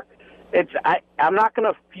care. I'm not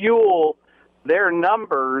going to fuel their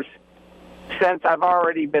numbers since I've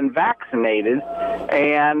already been vaccinated,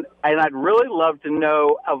 and I'd really love to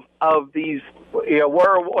know of these.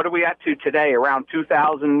 What are we at to today? Around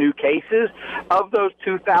 2,000 new cases. Of those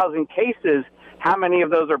 2,000 cases, how many of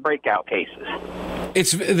those are breakout cases?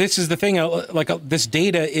 This is the thing. This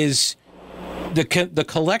data is the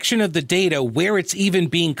collection of the data, where it's even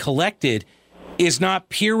being collected, is not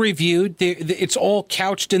peer reviewed. It's all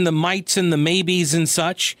couched in the mights and the maybes and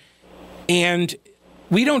such, and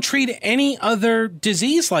we don't treat any other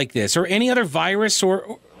disease like this, or any other virus,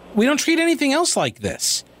 or we don't treat anything else like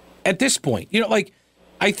this at this point.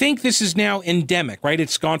 I think this is now endemic, right?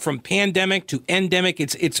 It's gone from pandemic to endemic.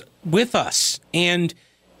 It's with us, and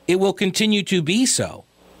it will continue to be so.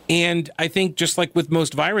 And I think just like with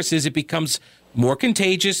most viruses, it becomes more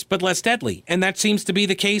contagious but less deadly. And that seems to be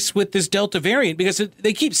the case with this Delta variant, because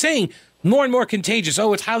they keep saying more and more contagious.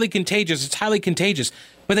 Oh, it's highly contagious. It's highly contagious.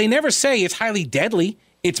 But they never say it's highly deadly.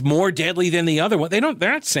 It's more deadly than the other one. They're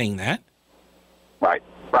not saying that. Right.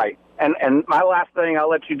 And my last thing, I'll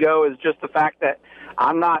let you go, is just the fact that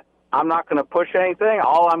I'm not going to push anything.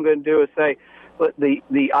 All I'm going to do is say,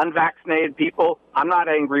 the unvaccinated people, I'm not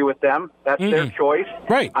angry with them. That's their choice.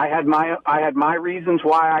 Right. I had my reasons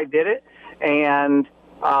why I did it, and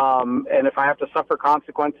if I have to suffer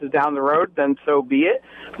consequences down the road, then so be it.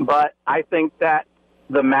 But I think that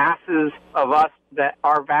the masses of us that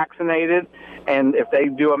are vaccinated, and if they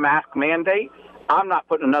do a mask mandate, I'm not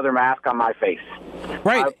putting another mask on my face.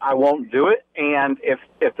 Right. I won't do it. And if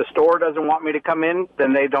the store doesn't want me to come in,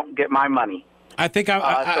 then they don't get my money. I think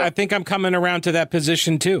I'm coming around to that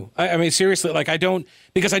position too. I mean, seriously, like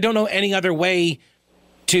because I don't know any other way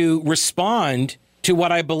to respond to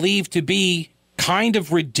what I believe to be kind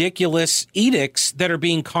of ridiculous edicts that are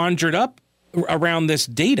being conjured up around this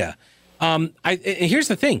data. Here's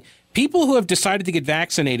the thing. People who have decided to get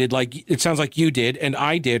vaccinated, like it sounds like you did and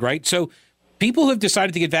I did, right? So people who have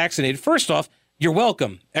decided to get vaccinated, first off, you're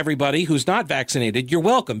welcome. Everybody who's not vaccinated, you're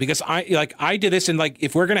welcome, because I did this, and like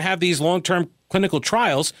if we're going to have these long-term clinical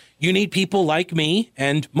trials, you need people like me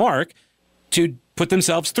and Mark to put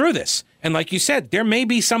themselves through this. And like you said, there may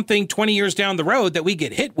be something 20 years down the road that we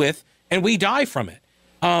get hit with and we die from it.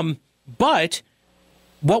 But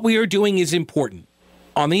what we are doing is important.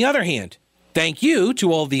 On the other hand, thank you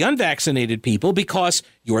to all the unvaccinated people, because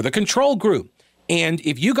you're the control group. And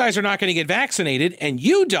if you guys are not going to get vaccinated and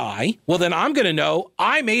you die, well, then I'm going to know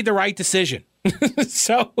I made the right decision.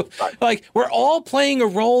 So, like, we're all playing a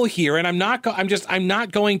role here, and I'm not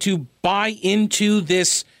going to buy into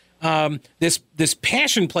this this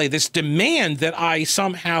passion play, this demand that I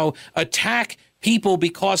somehow attack people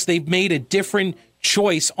because they've made a different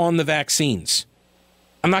choice on the vaccines.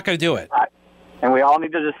 I'm not going to do it. Right. And we all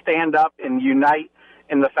need to just stand up and unite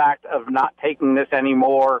in the fact of not taking this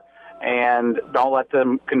anymore, and don't let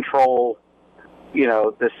them control,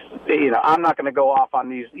 this, I'm not going to go off on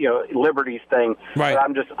these, liberties thing. Right.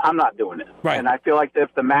 But I'm not doing it. Right. And I feel like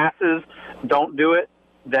if the masses don't do it,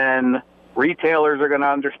 then retailers are going to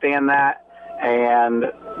understand that, and,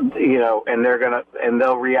 and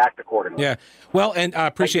they'll react accordingly. Yeah. Well, and I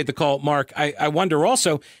appreciate the call, Mark. I wonder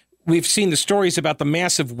also, we've seen the stories about the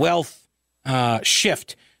massive wealth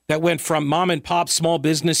shift that went from mom and pop small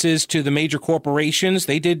businesses to the major corporations.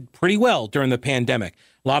 They did pretty well during the pandemic.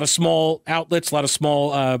 A lot of small outlets, a lot of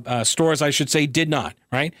small stores, I should say, did not,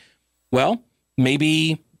 right? Well,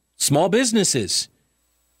 maybe small businesses,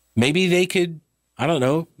 maybe they could, I don't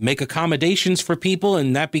know, make accommodations for people,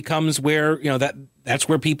 and that becomes where, that's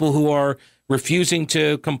where people who are refusing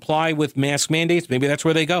to comply with mask mandates, maybe that's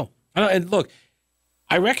where they go. And look,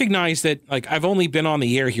 I recognize that, like, I've only been on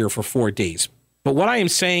the air here for 4 days, but what I am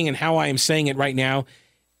saying and how I am saying it right now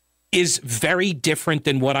is very different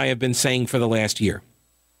than what I have been saying for the last year.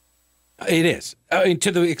 It is,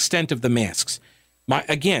 to the extent of the masks. My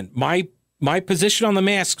position on the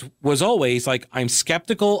masks was always, like, I'm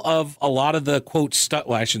skeptical of a lot of the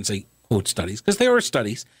I shouldn't say quote studies, because they were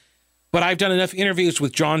studies, but I've done enough interviews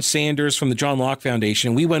with John Sanders from the John Locke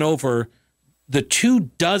Foundation. We went over the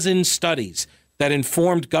 24 studies that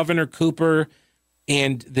informed Governor Cooper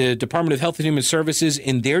and the Department of Health and Human Services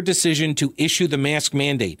in their decision to issue the mask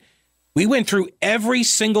mandate. We went through every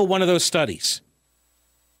single one of those studies,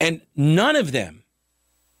 and none of them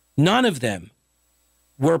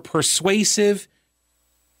were persuasive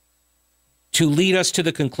to lead us to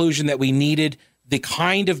the conclusion that we needed the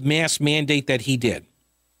kind of mask mandate that he did.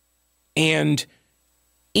 And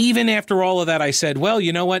even after all of that, I said, well,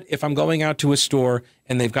 you know what? If I'm going out to a store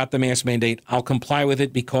and they've got the mask mandate, I'll comply with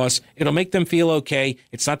it because it'll make them feel okay.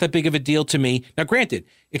 It's not that big of a deal to me. Now, granted,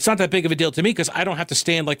 it's not that big of a deal to me because I don't have to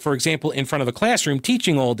stand, like, for example, in front of a classroom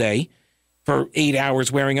teaching all day for 8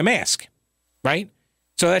 hours wearing a mask, right?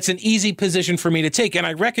 So that's an easy position for me to take. And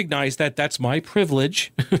I recognize that that's my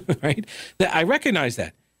privilege, right? That I recognize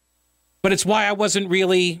that. But it's why I wasn't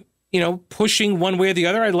really, pushing one way or the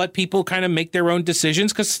other. I let people kind of make their own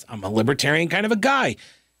decisions because I'm a libertarian kind of a guy.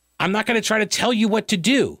 I'm not going to try to tell you what to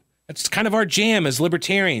do. That's kind of our jam as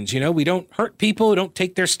libertarians. We don't hurt people. We don't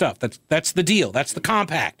take their stuff. That's the deal. That's the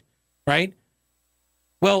compact, right?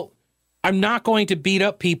 Well, I'm not going to beat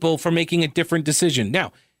up people for making a different decision.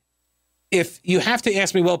 Now, if you have to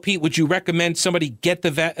ask me, well, Pete, would you recommend somebody get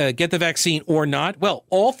the vaccine or not? Well,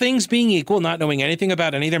 all things being equal, not knowing anything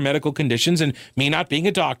about any of their medical conditions and me not being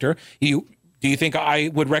a doctor, do you think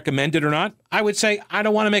I would recommend it or not? I would say I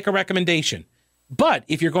don't want to make a recommendation. But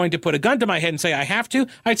if you're going to put a gun to my head and say I have to,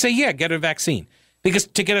 I'd say, yeah, get a vaccine. Because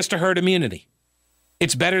to get us to herd immunity,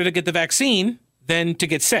 it's better to get the vaccine than to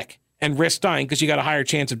get sick and risk dying, because you got a higher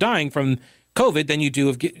chance of dying from COVID than you do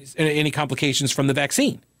of any complications from the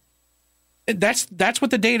vaccine. That's what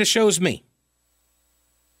the data shows me.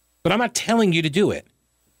 But I'm not telling you to do it.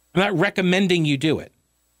 I'm not recommending you do it.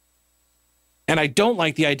 And I don't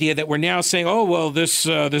like the idea that we're now saying, oh, well, this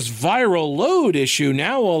viral load issue,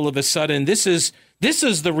 now all of a sudden, this is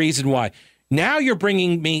the reason why. Now you're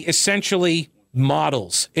bringing me essentially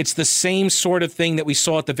models. It's the same sort of thing that we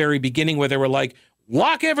saw at the very beginning where they were like,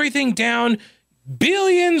 lock everything down,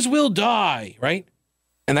 billions will die, right?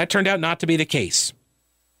 And that turned out not to be the case.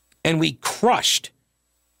 And we crushed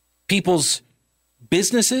people's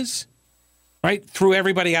businesses, right? Threw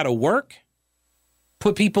everybody out of work.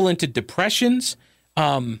 put people into depressions,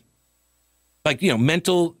 mental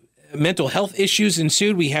health issues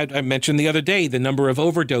ensued. I mentioned the other day, the number of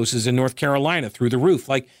overdoses in North Carolina through the roof.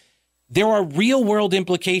 Like, there are real world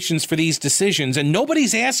implications for these decisions, and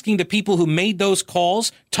nobody's asking the people who made those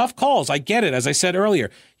calls, tough calls. I get it. As I said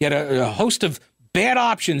earlier, you had a host of bad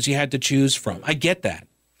options you had to choose from. I get that.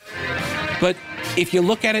 But if you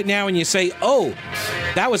look at it now and you say, oh,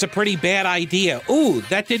 that was a pretty bad idea. Ooh,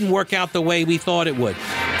 that didn't work out the way we thought it would.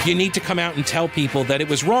 You need to come out and tell people that it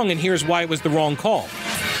was wrong, and here's why it was the wrong call,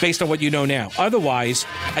 based on what you know now. Otherwise,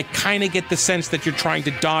 I kind of get the sense that you're trying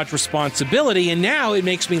to dodge responsibility, and now it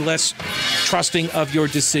makes me less trusting of your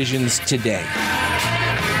decisions today.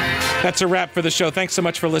 That's a wrap for the show. Thanks so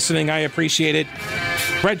much for listening. I appreciate it.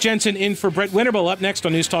 Brett Jensen in for Brett Winterble up next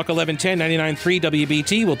on News Talk 1110 99.3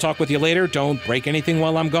 WBT. We'll talk with you later. Don't break anything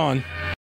while I'm gone.